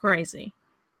is crazy.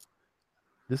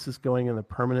 This is going in the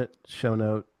permanent show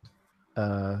note.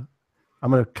 I'm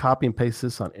going to copy and paste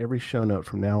this on every show note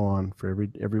from now on for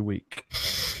every week.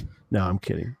 No, I'm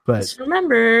kidding. But just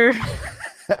remember,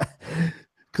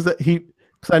 because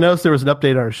I noticed there was an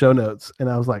update on our show notes, and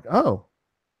I was like, oh,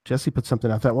 Jesse put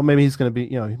something. I thought, well, maybe he's going to be,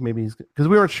 maybe he's, because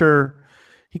we weren't sure.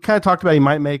 He kind of talked about he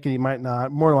might make it, he might not.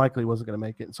 More likely, he wasn't going to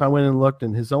make it. So I went and looked,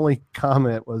 and his only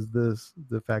comment was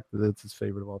the fact that it's his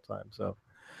favorite of all time. So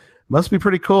must be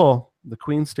pretty cool. The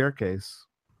Queen's Staircase.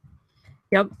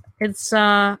 Yep. It's,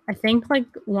 I think, like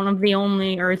one of the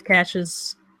only Earth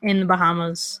caches in the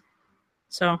Bahamas.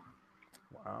 So.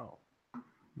 Wow.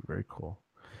 Very cool.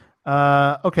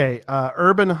 Okay.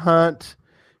 Urban Hunt.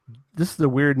 This is a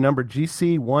weird number.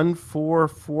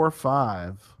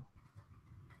 GC1445.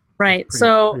 Right.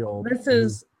 So this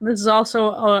is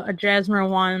also a Jasmer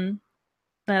one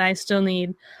that I still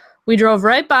need. We drove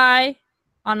right by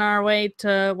on our way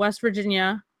to West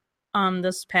Virginia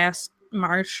this past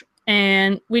March,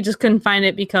 and we just couldn't find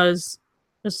it because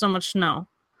there's so much snow.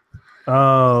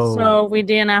 Oh. So we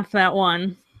DNF'd that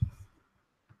one.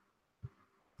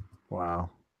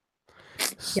 Wow.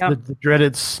 Yep. The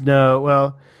dreaded snow.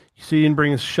 Well, so you didn't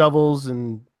bring us shovels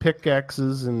and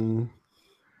pickaxes and...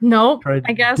 Nope.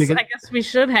 I guess we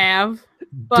should have.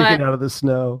 But digging out of the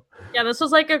snow. Yeah, this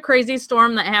was like a crazy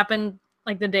storm that happened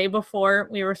like the day before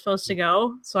we were supposed to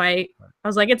go. So I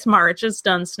was like, it's March. It's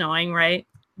done snowing, right?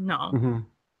 No, of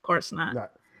course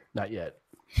not. Not yet.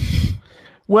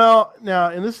 Well, now,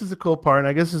 and this is the cool part, and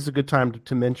I guess this is a good time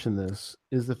to mention this,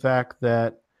 is the fact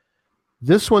that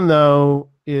this one, though,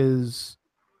 is,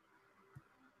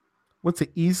 what's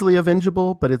it, easily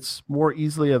avengeable, but it's more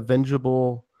easily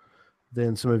avengeable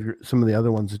than some of the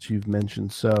other ones that you've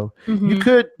mentioned. So you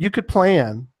could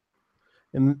plan,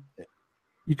 and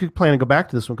you could plan to go back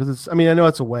to this one because it's, I mean, I know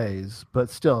it's a ways, but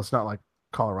still, it's not like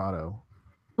Colorado.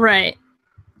 Right.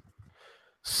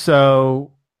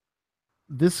 So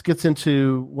this gets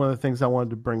into one of the things I wanted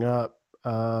to bring up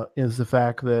is the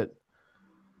fact that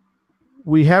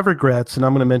we have regrets, and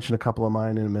I'm going to mention a couple of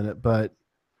mine in a minute, but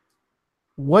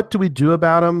what do we do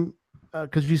about them?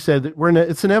 Because you said that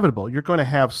it's inevitable. You're going to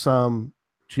have some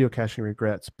geocaching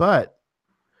regrets, but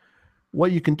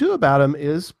what you can do about them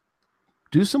is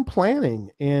do some planning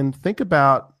and think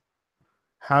about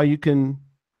how you can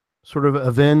sort of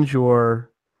avenge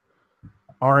your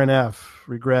RNF,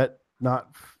 regret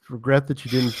that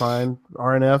you didn't find,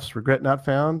 RNFs, regret not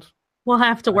found. We'll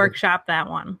have to workshop that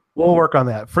one. We'll work on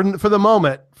that. For the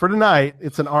moment, for tonight,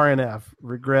 it's an RNF,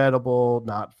 regrettable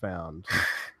not found.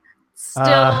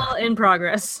 Still in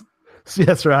progress.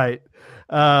 That's right.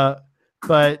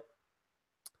 But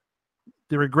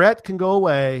the regret can go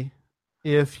away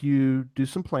if you do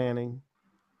some planning.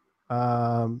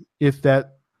 If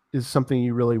that is something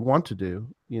you really want to do,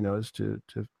 is to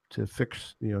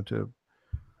fix, to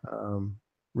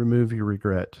remove your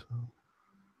regret.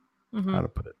 How to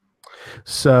put it.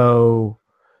 So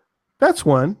that's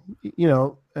one,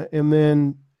 and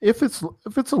then if it's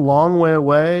a long way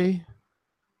away,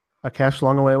 a cache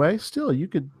long way away, still you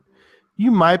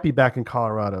might be back in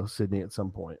Colorado, Sydney, at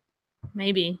some point.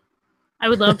 Maybe. I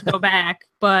would love to go back,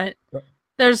 but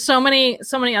there's so many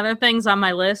other things on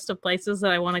my list of places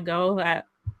that I want to go that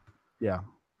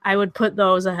I would put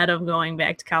those ahead of going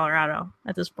back to Colorado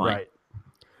at this point. Right.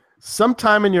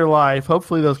 Sometime in your life,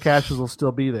 hopefully those caches will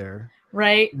still be there.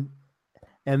 Right.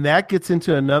 And that gets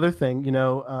into another thing.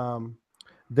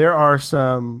 There are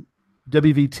some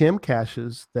WV-TIM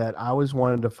caches that I always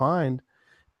wanted to find,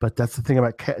 but that's the thing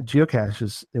about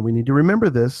geocaches, and we need to remember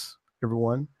this,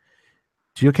 everyone.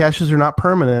 Geocaches are not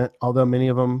permanent, although many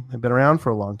of them have been around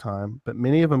for a long time, but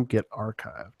many of them get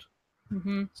archived.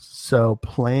 So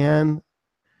plan.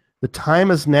 The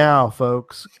time is now,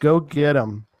 folks. Go get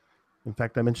them. In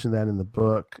fact, I mentioned that in the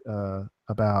book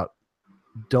about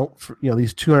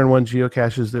these 201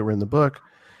 geocaches that were in the book.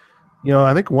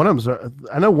 I think one of them's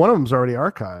already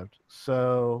archived.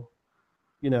 So,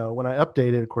 when I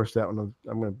update it, of course, that one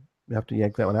I'm going to have to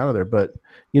yank that one out of there. But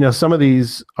some of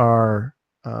these are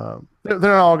they're not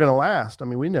all going to last. I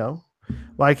mean, we know,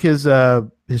 like his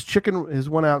chicken, his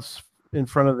one out in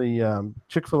front of the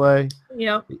Chick-fil-A.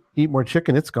 Yeah. Eat More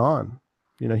Chicken. It's gone.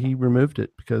 He removed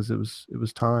it because it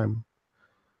was time.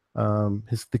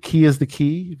 The Key is the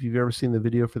Key. If you've ever seen the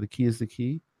video for The Key is the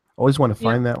Key, always want to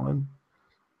find that one.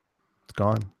 It's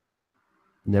gone.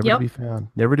 Never to be found.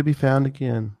 Never to be found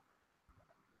again.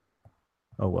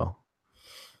 Oh well.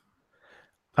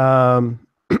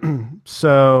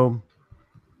 So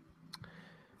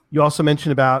you also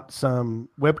mentioned about some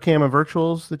webcam and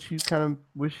virtuals that you kind of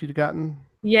wish you'd have gotten.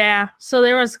 Yeah, so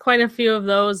there was quite a few of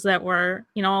those that were,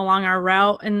 along our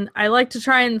route, and I like to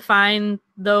try and find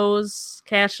those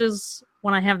caches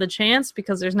when I have the chance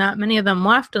because there's not many of them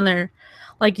left, and they're,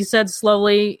 like you said,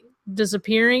 slowly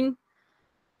disappearing.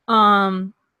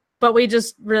 But we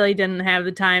just really didn't have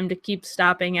the time to keep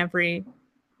stopping every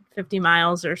 50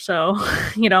 miles or so.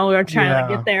 We were trying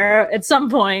to get there at some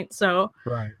point, so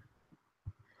right.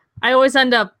 I always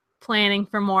end up planning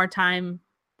for more time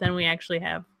than we actually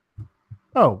have.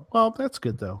 Oh, well, that's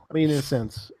good, though. I mean, in a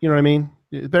sense, you know what I mean?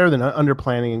 It's better than under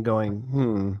planning and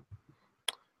going,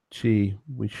 gee,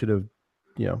 we should have,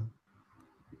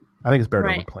 I think it's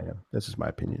better to plan. That's just my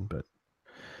opinion. But,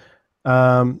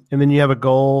 and then you have a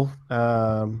goal.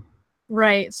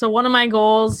 Right. So one of my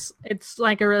goals, it's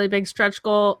like a really big stretch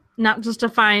goal, not just to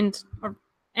find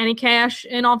any cache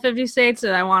in all 50 states,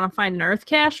 that I want to find an Earth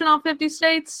cache in all 50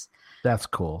 states. That's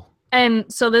cool. And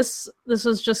so this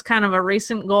was just kind of a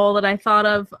recent goal that I thought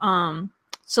of.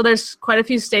 So there's quite a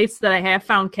few states that I have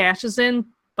found caches in,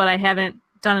 but I haven't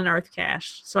done an Earth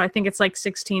cache. So I think it's like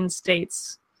 16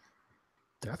 states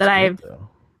I've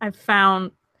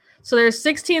found. So there's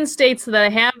 16 states that I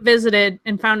have visited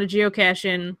and found a geocache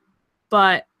in,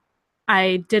 but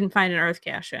I didn't find an Earth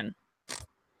cache in.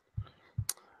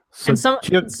 So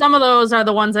and some of those are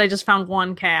the ones that I just found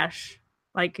one cache,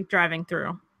 like driving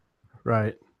through.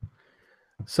 Right.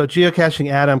 So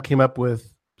Geocaching Adam came up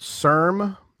with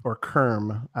CERM, or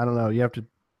Kerm. I don't know. You have to,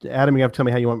 Adam, you have to tell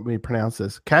me how you want me to pronounce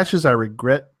this. Caches I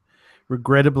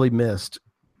regrettably missed.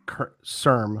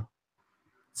 CERM.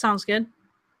 Sounds good.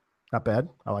 Not bad.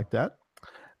 I like that.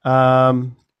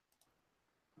 And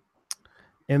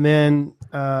then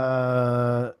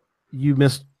you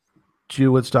missed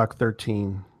Jew Woodstock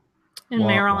 13. In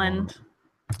Maryland.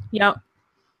 Yep.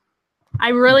 I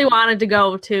really wanted to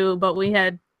go too, but we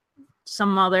had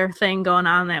some other thing going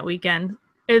on that weekend.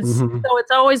 So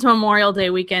it's always Memorial Day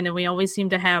weekend, and we always seem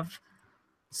to have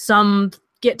some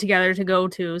get together to go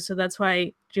to. So that's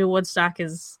why Jew Woodstock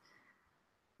is,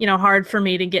 hard for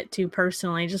me to get to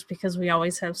personally, just because we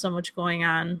always have so much going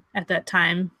on at that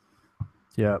time.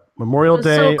 Yeah, Memorial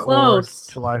Day so close.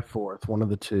 Or July 4th, one of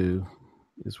the two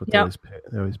is what Yep.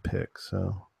 they always pick.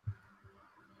 So,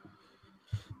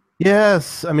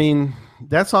 yes, I mean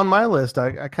that's on my list.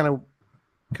 I kind of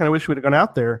wish we'd have gone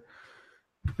out there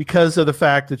because of the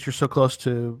fact that you're so close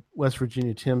to West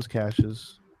Virginia Tim's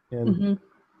caches, and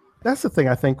that's the thing.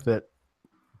 I think that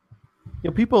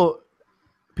people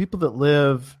that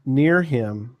live near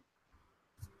him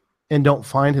and don't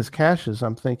find his caches,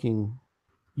 I'm thinking,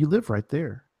 you live right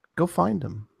there. Go find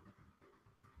them.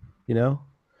 It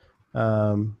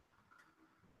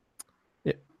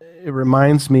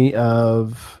reminds me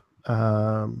of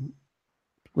when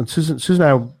Susan and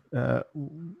I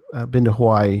have been to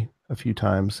Hawaii a few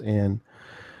times, and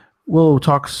we'll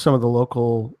talk to some of the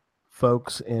local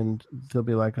folks, and they'll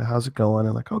be like, "How's it going?"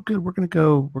 And like, "Oh, good. We're going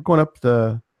up to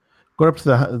the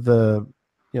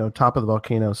top of the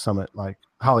volcano summit, like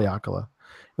Haleakala."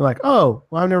 And like, "Oh,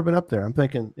 well, I've never been up there." I'm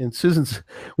thinking, and Susan's,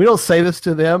 we don't say this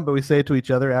to them, but we say it to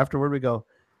each other afterward. We go,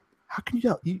 "How can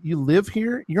you live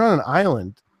here? You're on an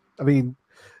island. I mean,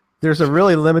 there's a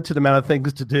really limited amount of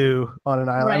things to do on an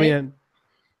island. Right. I mean,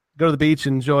 go to the beach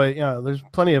and enjoy. There's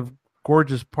plenty of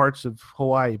gorgeous parts of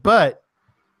Hawaii, but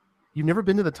you've never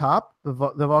been to the top, the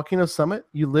volcano summit.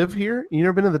 You live here. You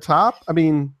never been to the top. I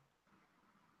mean,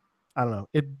 I don't know.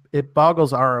 It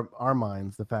boggles our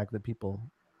minds, the fact that people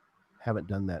haven't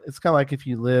done that. It's kind of like if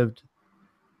you lived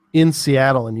in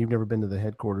Seattle and you've never been to the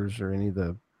headquarters or any of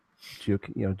the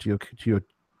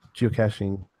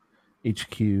geocaching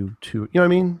HQ to, you know what I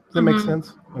mean? Does that make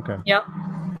sense? Okay. Yep.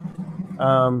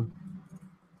 All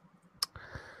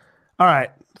right.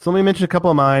 So let me mention a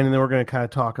couple of mine, and then we're going to kind of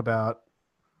talk about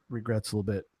regrets a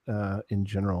little bit in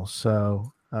general.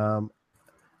 So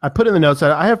I put in the notes that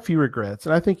I have few regrets,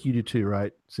 and I think you do too,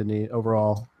 right, Sydney,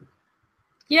 overall?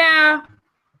 Yeah.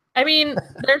 I mean,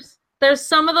 there's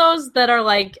some of those that are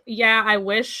like, yeah, I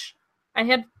wish I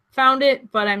had found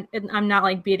it, but I'm not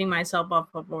like beating myself up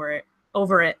over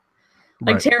it.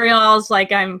 Like Right. Terry Hall's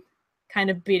like I'm kind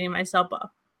of beating myself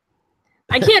up.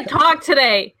 I can't talk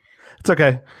today. It's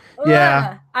okay.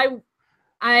 Yeah. Ugh.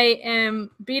 I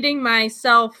am beating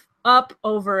myself up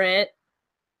over it.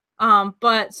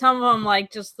 But some of them,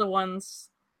 like just the ones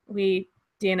we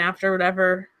DNF'd or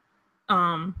whatever,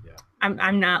 I'm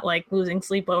not like losing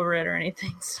sleep over it or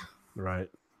anything. So. Right.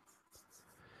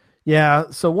 Yeah.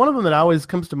 So one of them that always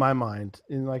comes to my mind,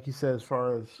 and like you said, as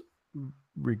far as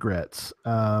regrets,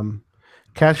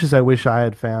 caches I wish I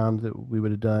had found that we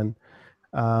would have done.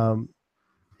 And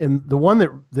the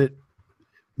one that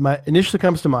initially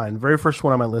comes to mind, very first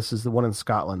one on my list, is the one in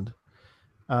Scotland.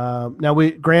 Now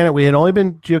we had only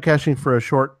been geocaching for a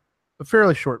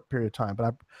fairly short period of time,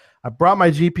 but I brought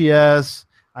my GPS.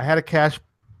 I had a cache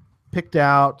picked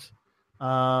out. We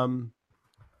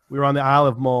were on the Isle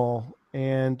of Mull,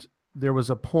 and there was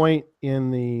a point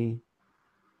in the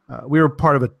we were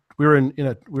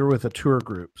with a tour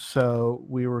group, so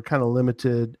we were kind of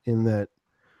limited in that.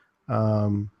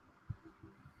 The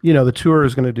tour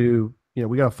is going to do.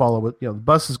 We got to follow what the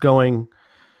bus is going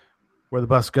where the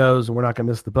bus goes, and we're not going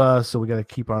to miss the bus, so we got to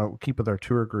keep with our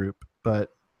tour group. But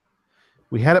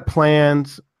we had it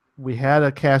planned. We had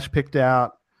a cache picked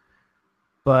out,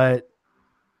 but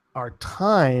our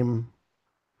time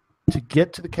to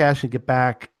get to the cache and get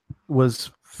back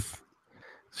was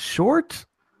short.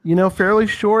 Fairly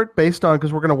short based on,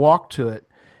 because we're going to walk to it.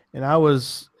 And I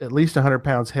was at least 100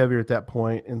 pounds heavier at that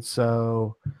point. And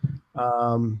so,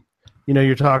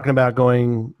 you're talking about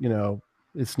going,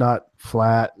 it's not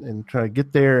flat, and try to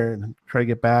get there and try to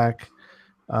get back.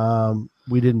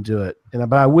 We didn't do it.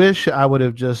 But I wish I would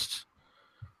have just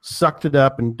sucked it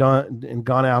up and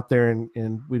gone out there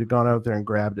and we'd have gone out there and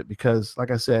grabbed it, because like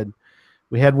I said,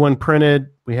 we had one printed,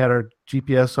 we had our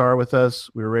GPSR with us.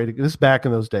 We were ready to, this is back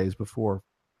in those days before.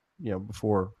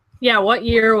 Yeah, what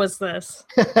year was this?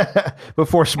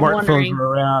 Before smartphones were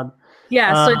around.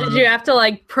 Yeah, so did you have to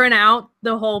like print out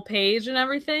the whole page and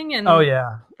everything? And oh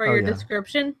yeah, for your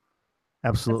description?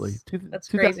 Absolutely. That's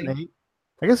crazy. 2008.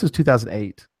 I guess it was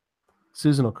 2008.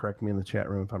 Susan will correct me in the chat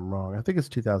room if I'm wrong. I think it's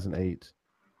 2008.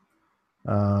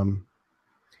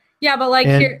 Yeah, but like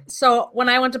And- here, so when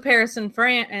I went to Paris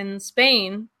and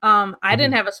Spain, I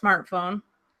didn't have a smartphone,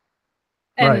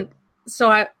 and Right. so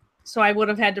I would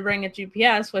have had to bring a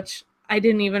GPS, which I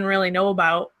didn't even really know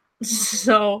about.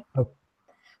 So, but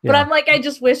Yeah. I'm like, I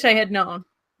just wish I had known.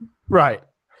 Right.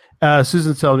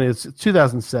 Susan told me it's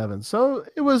 2007. So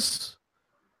it was,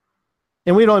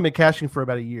 and we'd only been caching for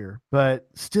about a year, but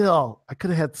still, I could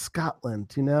have had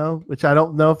Scotland, which I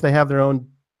don't know if they have their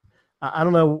own. I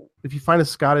don't know if you find a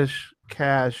Scottish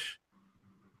cache,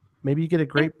 maybe you get a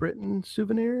Great Britain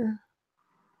souvenir.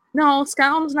 No,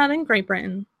 Scotland's not in Great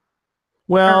Britain.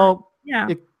 Well, Yeah,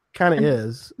 it kind of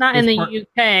is. not in It's the part-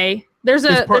 UK. There's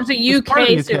a it's part of UK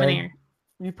the UK. souvenir.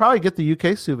 You probably get the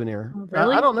UK souvenir. Oh,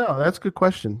 really? I don't know. That's a good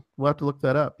question. We'll have to look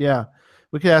that up. Yeah.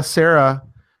 We could ask Sarah,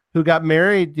 who got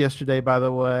married yesterday, by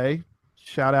the way.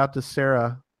 Shout out to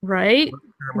Sarah. Right?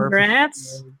 Sarah Murphy.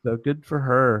 Congrats. So good for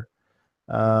her.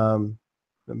 Our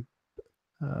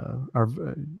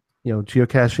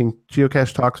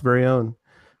Geocache Talk's very own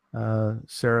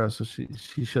Sarah. So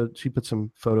she put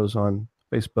some photos on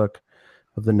Facebook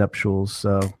of the nuptials.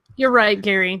 So You're right,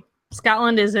 Gary.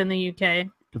 Scotland is in the UK.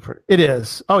 it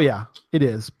is. Oh yeah, it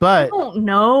is. I But don't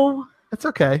know. that's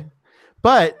okay.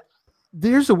 But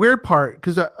there's a weird part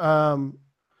because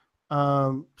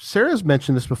Sarah's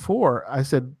mentioned this before. I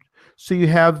said, so you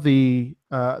have the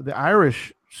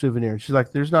Irish souvenir. She's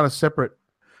like, there's not a separate.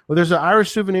 Well, there's an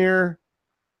Irish souvenir.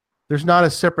 There's not a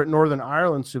separate Northern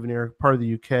Ireland souvenir, part of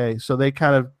the UK. So they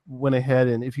kind of went ahead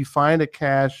and if you find a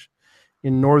cache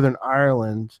in Northern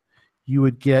Ireland, you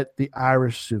would get the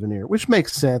Irish souvenir, which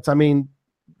makes sense. I mean,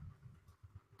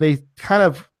 they kind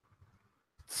of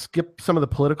skip some of the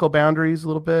political boundaries a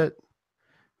little bit.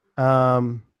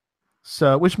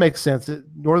 So which makes sense.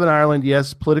 Northern Ireland,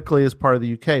 yes, politically is part of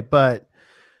the UK, but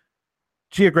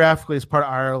geographically is part of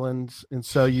Ireland, and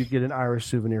so you get an Irish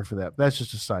souvenir for that. That's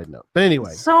just a side note. But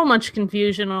anyway. So much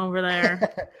confusion over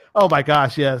there. Oh my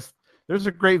gosh, yes. There's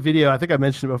a great video. I think I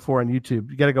mentioned it before on YouTube.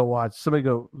 You got to go watch. Some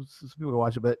people go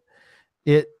watch it, but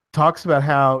it talks about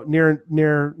how near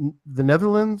the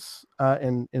Netherlands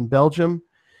and in Belgium,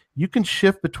 you can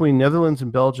shift between Netherlands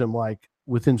and Belgium like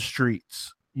within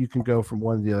streets. You can go from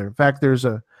one to the other. In fact, there's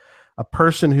a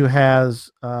person who has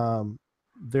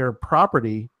their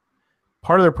property.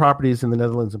 Part of their property is in the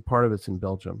Netherlands and part of it's in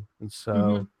Belgium. And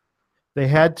so they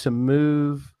had to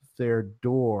move their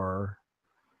door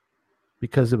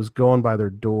because it was going by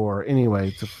their door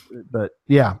anyway. But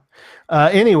yeah.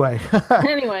 Anyway.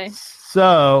 Anyway.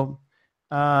 So,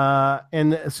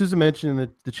 and Susan mentioned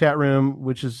in the chat room,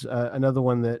 which is another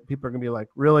one that people are going to be like,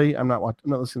 really? I'm not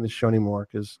listening to this show anymore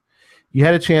because you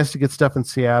had a chance to get stuff in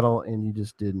Seattle and you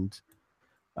just didn't.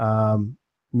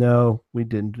 No, we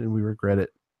didn't. And we regret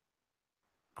it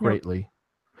greatly.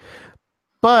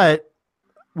 But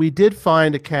we did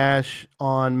find a cache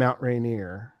on Mount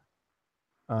Rainier.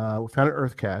 We found an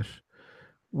earth cache.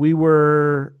 We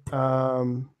were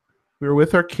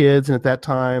with our kids, and at that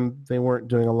time they weren't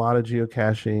doing a lot of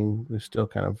geocaching. There's still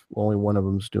kind of only one of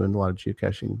them's doing a lot of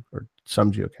geocaching or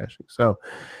some geocaching. So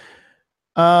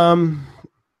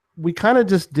we kind of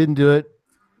just didn't do it,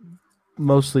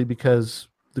 mostly because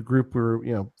the group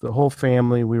the whole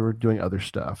family, we were doing other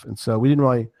stuff. And so we didn't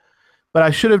really, but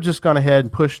I should have just gone ahead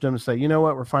and pushed them to say, you know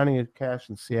what, we're finding a cache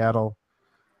in Seattle.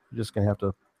 You're just going to have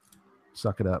to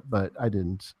suck it up. But I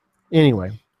didn't.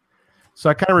 Anyway, so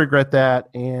I kind of regret that.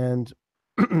 And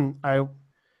I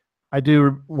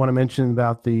do want to mention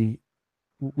about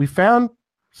we found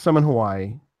some in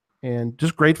Hawaii and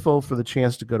just grateful for the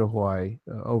chance to go to Hawaii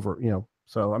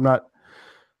so I'm not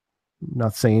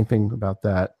saying anything about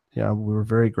that. Yeah, we were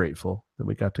very grateful that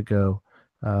we got to go.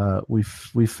 We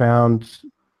found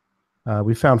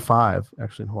 5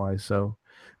 actually in Hawaii. So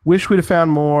wish we'd have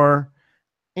found more.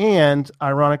 And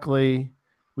ironically,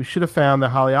 we should have found the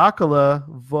Haleakala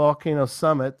Volcano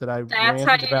Summit that I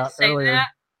ranted about earlier. That?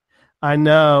 I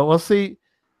know. Well, see,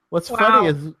 what's funny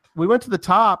is we went to the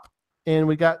top and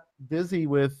we got busy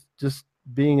with just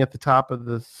being at the top of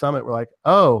the summit. We're like,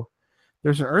 oh,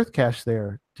 there's an earth cache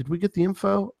there. Did we get the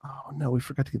info? Oh, no, we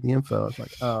forgot to get the info. I was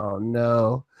like, oh,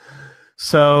 no.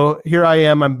 So here I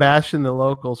am. I'm bashing the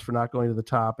locals for not going to the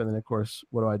top. And then, of course,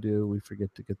 what do? We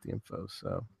forget to get the info.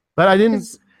 So, but I didn't.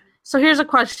 So here's a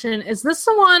question. Is this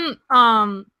the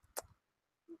one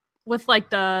with like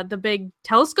the big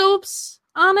telescopes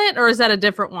on it? Or is that a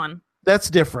different one? That's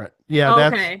different. Yeah.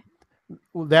 Okay.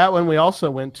 That one we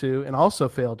also went to and also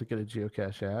failed to get a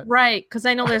geocache at. Right, because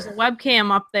I know there's a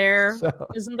webcam up there,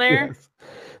 isn't there? Yes.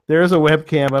 There's a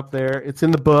webcam up there. It's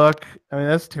in the book. I mean,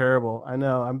 that's terrible. I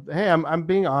know. I'm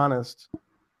being honest.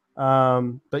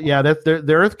 But yeah, that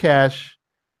the Earth cache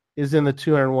is in the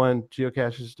 201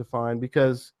 geocaches to find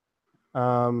because,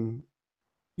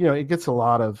 it gets a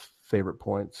lot of favorite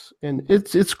points, and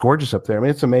it's gorgeous up there. I mean,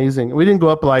 it's amazing. We didn't go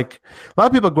up like a lot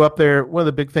of people go up there. One of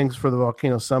the big things for the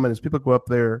volcano summit is people go up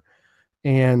there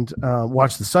and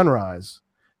watch the sunrise.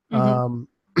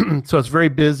 Mm-hmm. So it's very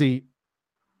busy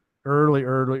early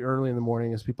in the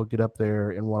morning as people get up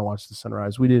there and want to watch the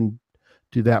sunrise. We didn't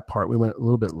do that part. We went a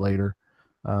little bit later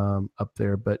up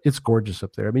there, but it's gorgeous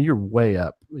up there. I mean, you're way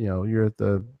up. You're at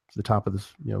the top of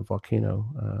this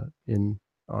volcano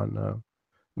on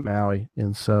Maui,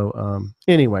 and so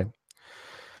anyway,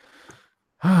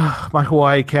 my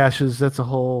Hawaii caches. That's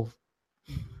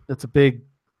a big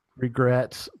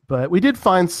regret, but we did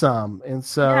find some, and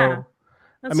so Yeah,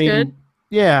 that's good.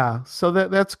 Yeah, so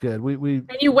that's good. We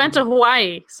And you went to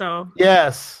Hawaii, so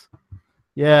yes,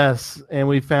 and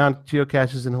we found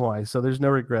geocaches in Hawaii, so there's no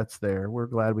regrets there. We're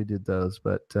glad we did those,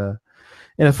 but and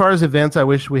as far as events, I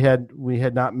wish we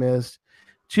had not missed.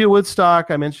 Geo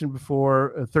Woodstock, I mentioned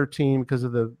before, 13 because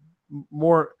of the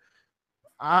more.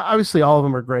 Obviously, all of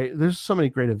them are great. There's so many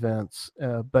great events,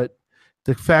 but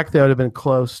the fact that it would have been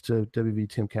close to WV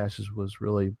Tim Caches was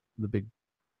really the big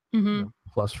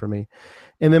plus for me.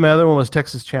 And then my other one was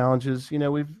Texas Challenges. We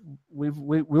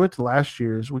went to last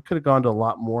year's. We could have gone to a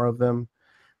lot more of them.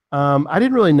 I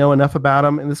didn't really know enough about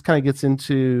them, and this kind of gets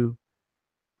into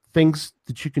things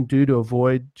that you can do to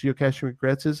avoid geocaching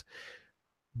regrets. Is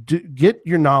get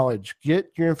your knowledge, get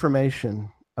your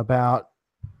information about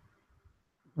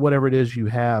whatever it is you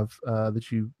have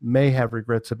that you may have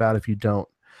regrets about if you don't.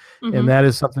 And that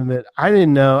is something that I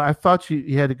didn't know. I thought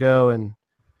you had to go, and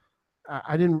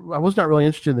I was not really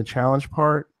interested in the challenge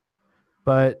part,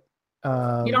 but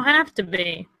you don't have to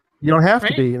be. You don't have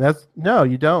to be. And no,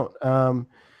 you don't.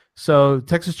 So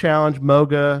Texas Challenge,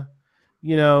 MOGA,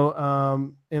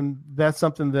 and that's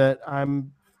something that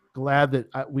I'm glad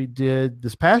that we did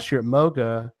this past year at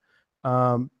MOGA.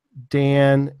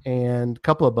 Dan and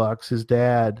Couple of Bucks, his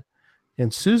dad,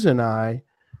 and Susan and I,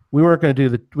 we weren't going to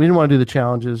we didn't want to do the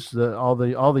challenges, all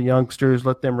the youngsters,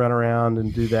 let them run around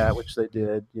and do that, which they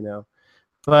did,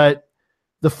 But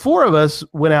the four of us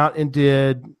went out and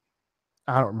did,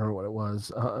 I don't remember what it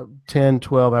was, 10,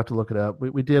 12, I have to look it up.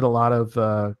 We did a lot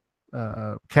of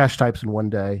cache types in one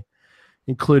day,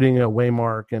 including a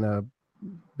waymark and a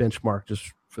benchmark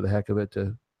just for the heck of it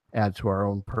to add to our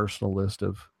own personal list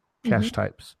of cache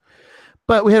types.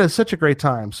 But we had such a great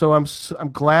time. So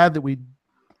I'm glad that we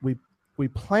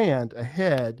planned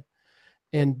ahead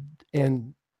and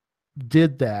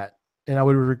did that. And I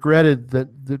would have regretted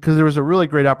that because there was a really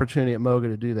great opportunity at MOGA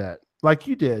to do that. Like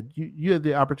you did. You had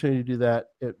the opportunity to do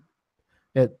that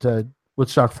at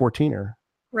Woodstock 14er.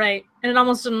 Right. And it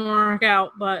almost didn't work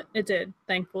out, but it did,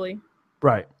 thankfully.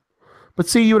 Right. But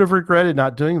see, you would have regretted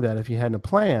not doing that if you hadn't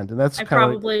planned. And that's I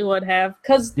probably would have,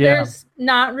 because there's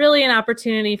not really an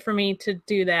opportunity for me to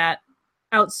do that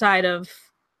outside of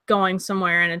going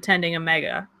somewhere and attending a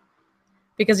mega.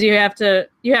 Because you have to,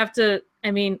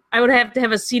 I mean, I would have to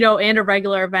have a CETO and a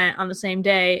regular event on the same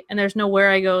day, and there's no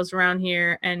Where I Goes around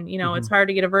here, and it's hard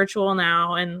to get a virtual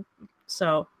now, and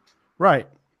so. Right.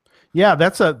 Yeah,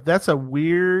 that's a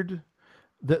weird.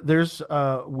 There's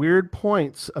weird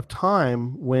points of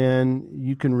time when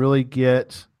you can really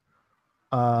get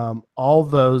all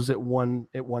those at one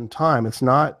time. It's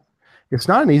not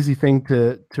an easy thing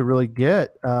to really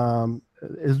get.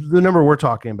 Is the number we're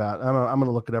talking about? I'm going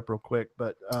to look it up real quick,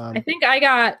 but I think I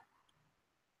got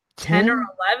 10 or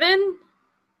 11,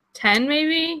 10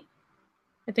 maybe.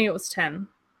 I think it was 10.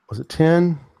 Was it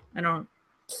 10? I'm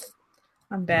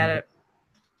bad at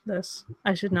this.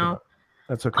 I should know.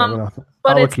 That's okay.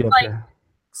 But it's like,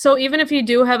 so even if you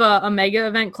do have a mega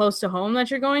event close to home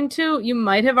that you're going to, you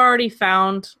might have already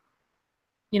found,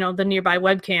 the nearby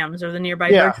webcams or the nearby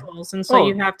virtuals. And so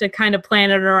you have to kind of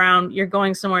plan it around. You're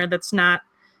going somewhere that's not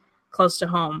close to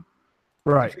home.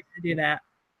 Right. If you're going to do that.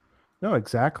 No,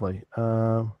 exactly.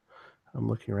 I'm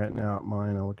looking right now at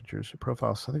mine. I'll look at yours.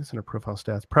 Profiles. I think it's in our profile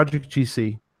stats. Project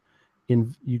GC.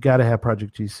 You got to have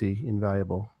Project GC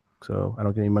invaluable. So I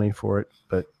don't get any money for it,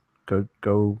 but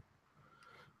go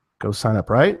sign up,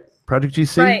 right? Project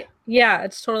GC? Right. Yeah,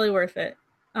 it's totally worth it.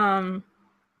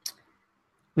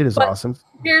 It is awesome.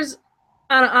 Here's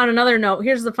on another note,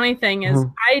 here's the funny thing is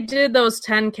I did those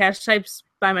 10 cache types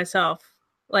by myself.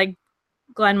 Like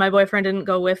Glenn, my boyfriend, didn't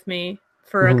go with me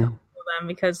for a couple of them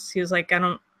because he was like, I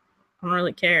don't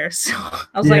really care. So I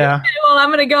was like, okay, well, I'm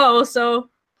gonna go, so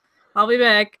I'll be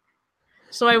back.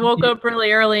 So I woke up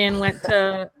really early and went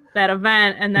to that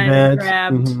event, and then Event,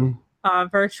 grabbed mhm.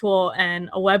 virtual and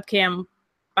a webcam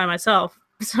by myself.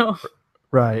 So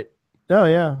Right. Oh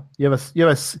yeah. You have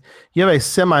a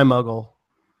semi-muggle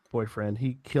boyfriend.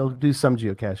 He'll do some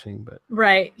geocaching, but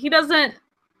right, he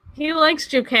likes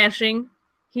geocaching.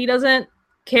 He doesn't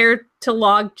care to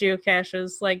log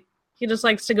geocaches. Like, he just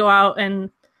likes to go out and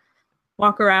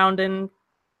walk around and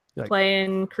Like- play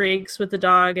in creeks with the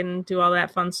dog and do all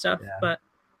that fun stuff. Yeah. But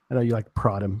I know you like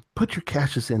prod him. Put your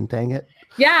caches in, dang it.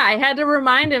 yeah, I had to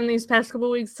remind him these past couple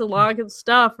weeks to log his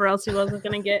stuff, or else he wasn't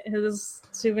going to get his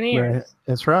souvenirs. Right.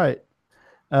 That's right.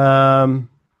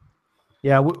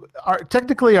 Yeah,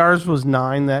 technically ours was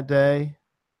 9 that day.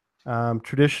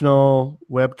 Traditional,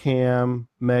 webcam,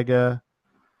 mega,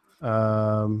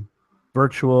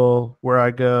 virtual, where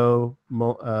I go,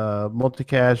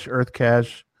 multicache, earth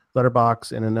cache,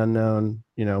 letterbox, and an unknown,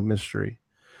 mystery.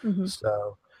 Mhm.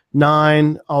 So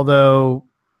 9, although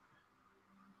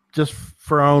just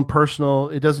for our own personal,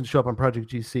 it doesn't show up on Project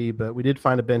GC, but we did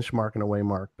find a benchmark and a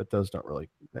waymark, but those don't really,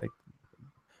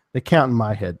 they count in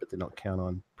my head, but they don't count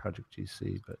on Project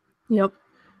GC. But Yep.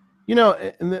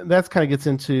 and that's kind of gets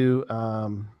into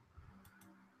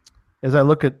as I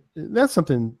look at, that's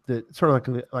something that sort of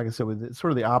like I said, it's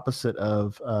sort of the opposite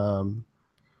of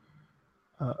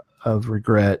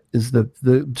regret, is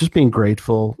the just being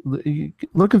grateful.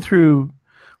 Looking through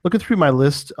my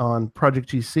list on Project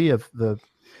GC of the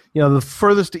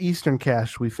furthest eastern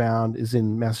cache we found is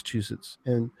in Massachusetts,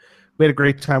 and we had a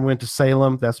great time. We went to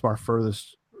Salem. That's our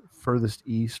furthest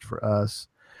east for us.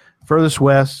 Furthest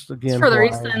west, again, It's further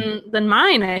Hawaii. east than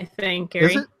mine, I think,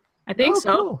 Gary. Is it? I think Oh,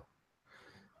 so. cool.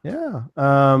 Yeah.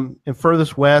 And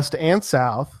furthest west and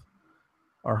south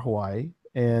are Hawaii,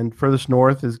 and furthest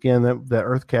north is again that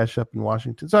Earth cache up in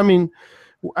Washington. So I mean,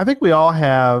 I think we all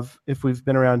have, if we've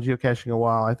been around geocaching a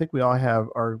while, I think we all have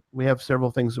we have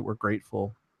several things that we're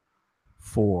grateful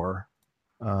for,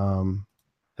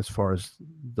 as far as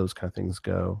those kind of things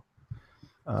go.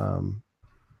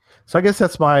 So I guess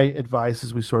that's my advice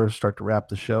as we sort of start to wrap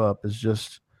the show up, is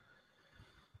just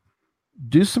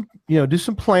do some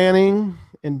planning,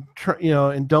 and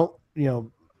and don't,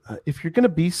 if you're going to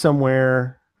be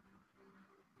somewhere,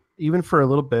 even for a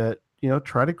little bit,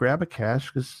 try to grab a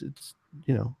cache, because it's,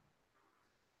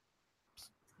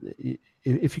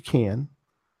 if you can.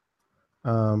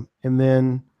 And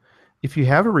then if you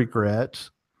have a regret,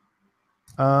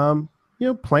 plan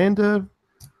to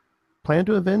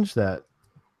avenge that,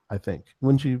 I think.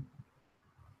 Wouldn't you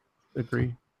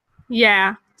agree?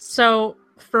 Yeah. So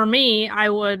for me, I'd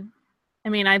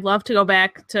love to go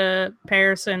back to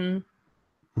Paris and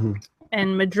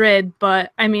Madrid,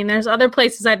 but I mean, there's other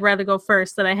places I'd rather go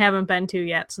first that I haven't been to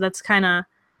yet. So that's kind of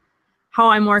how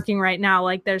I'm working right now.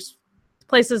 Like, there's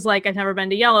places like I've never been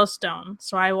to Yellowstone,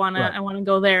 so I want to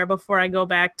go there before I go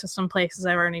back to some places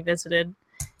I've already visited,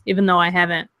 even though I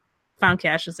haven't found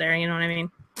caches there. You know what I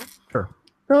mean? Sure.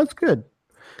 No, that's good.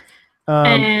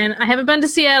 And I haven't been to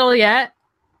Seattle yet,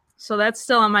 so that's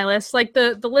still on my list. Like,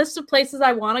 the list of places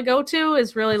I want to go to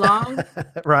is really long.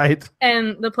 Right.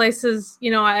 And the places,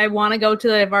 I want to go to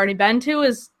that I've already been to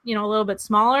is, a little bit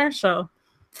smaller. So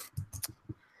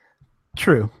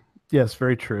true. Yes,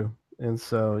 very true. And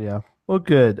so, yeah. Well,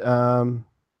 good. We're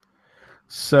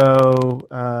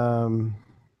gonna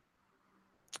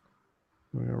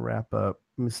wrap up.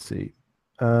 Let me see.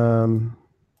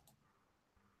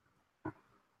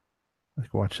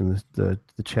 Like watching the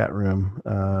chat room.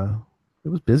 It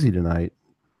was busy tonight.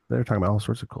 They were talking about all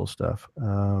sorts of cool stuff.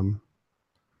 All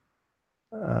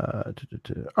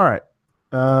right.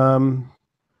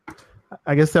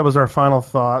 I guess that was our final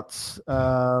thoughts.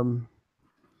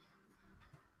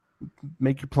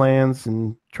 Make your plans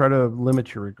and try to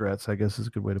limit your regrets, I guess is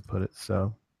a good way to put it.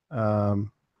 So,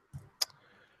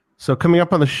 coming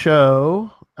up on the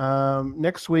show,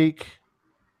 next week,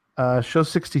 show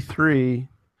 63,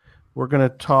 we're going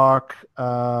to talk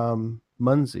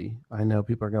Muncie. I know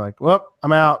people are going to like, well,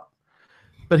 I'm out.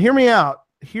 But hear me out.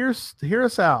 Hear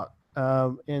us out.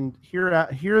 And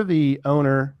hear the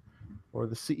owner or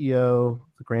the CEO,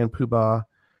 the Grand Poobah,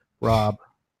 Rob.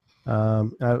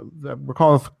 We're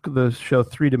calling the show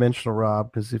Three-Dimensional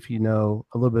Rob, because if you know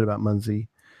a little bit about Muncie,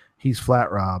 he's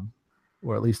Flat Rob,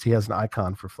 or at least he has an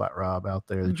icon for Flat Rob out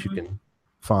there that you can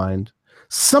find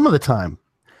some of the time.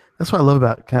 That's what I love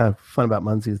kind of fun about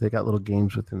Muncie, is they got little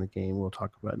games within the game. We'll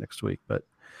talk about it next week. But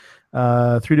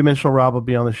Three-Dimensional Rob will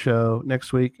be on the show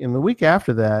next week. And the week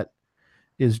after that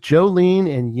is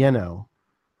Jolene and Yeno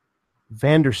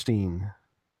Vandersteen.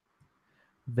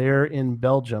 They're in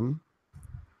Belgium.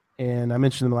 And I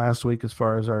mentioned them last week as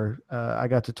far as I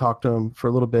got to talk to them for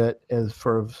a little bit as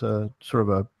for sort of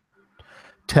a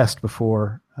test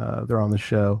before they're on the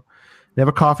show. They have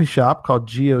a coffee shop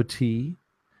called GOT,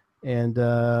 and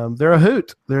they're a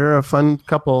hoot. They're a fun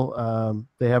couple.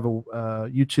 They have a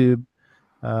YouTube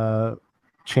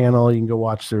channel. You can go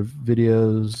watch their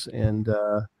videos, and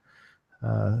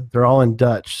they're all in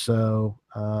Dutch. So,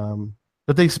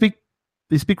 but they speak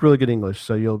really good English,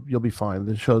 so you'll be fine.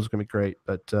 The show's gonna be great.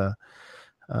 But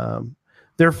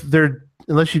they're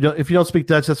if you don't speak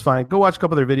Dutch, that's fine. Go watch a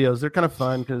couple of their videos. They're kind of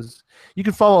fun because you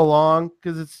can follow along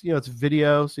because it's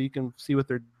video, so you can see what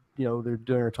they're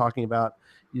doing or talking about.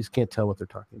 You just can't tell what they're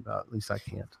talking about. At least I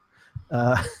can't.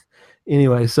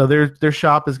 Anyway, so their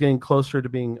shop is getting closer to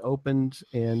being opened,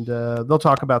 and they'll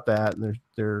talk about that and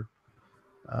their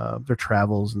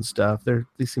travels and stuff.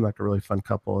 They seem like a really fun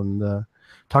couple, and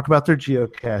talk about their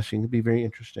geocaching. It'd be very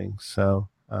interesting. So,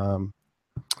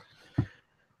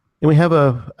 and we have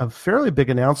a fairly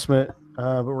big announcement,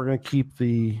 but we're going to keep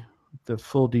the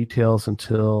full details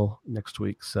until next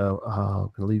week. So I'm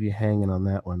going to leave you hanging on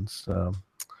that one. So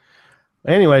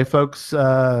anyway, folks,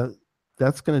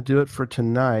 that's going to do it for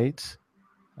tonight.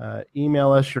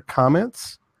 Email us your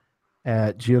comments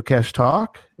at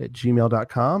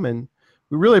geocachetalk@gmail.com. And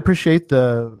we really appreciate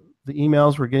the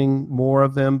emails. We're getting more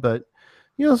of them, but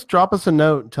just drop us a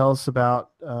note and tell us about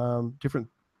different,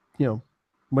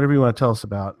 whatever you want to tell us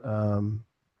about.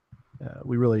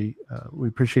 We really we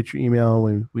appreciate your email.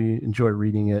 We enjoy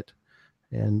reading it,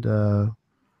 and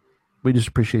we just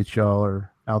appreciate y'all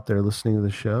are out there listening to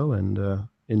the show and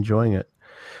enjoying it.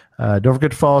 Don't forget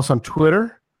to follow us on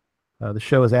Twitter. The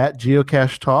show is at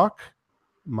Geocache Talk.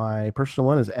 My personal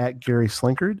one is at Gary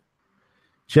Slinkard.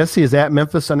 Jesse is at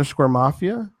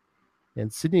Memphis_Mafia.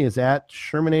 And Sydney is at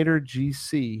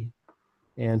ShermanatorGC.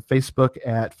 And Facebook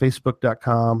at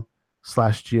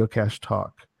facebook.com/Geocache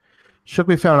Talk. Show can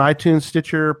be found on iTunes,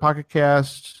 Stitcher, Pocket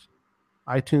Cast,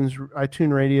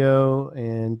 iTunes Radio,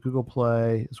 and Google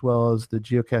Play, as well as the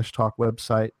Geocache Talk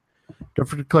website. Don't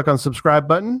forget to click on the subscribe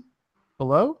button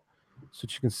below so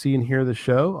that you can see and hear the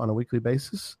show on a weekly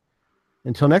basis.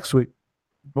 Until next week,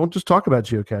 don't just talk about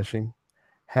geocaching.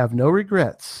 Have no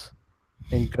regrets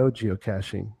and go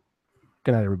geocaching.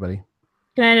 Good night, everybody.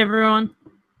 Good night, everyone.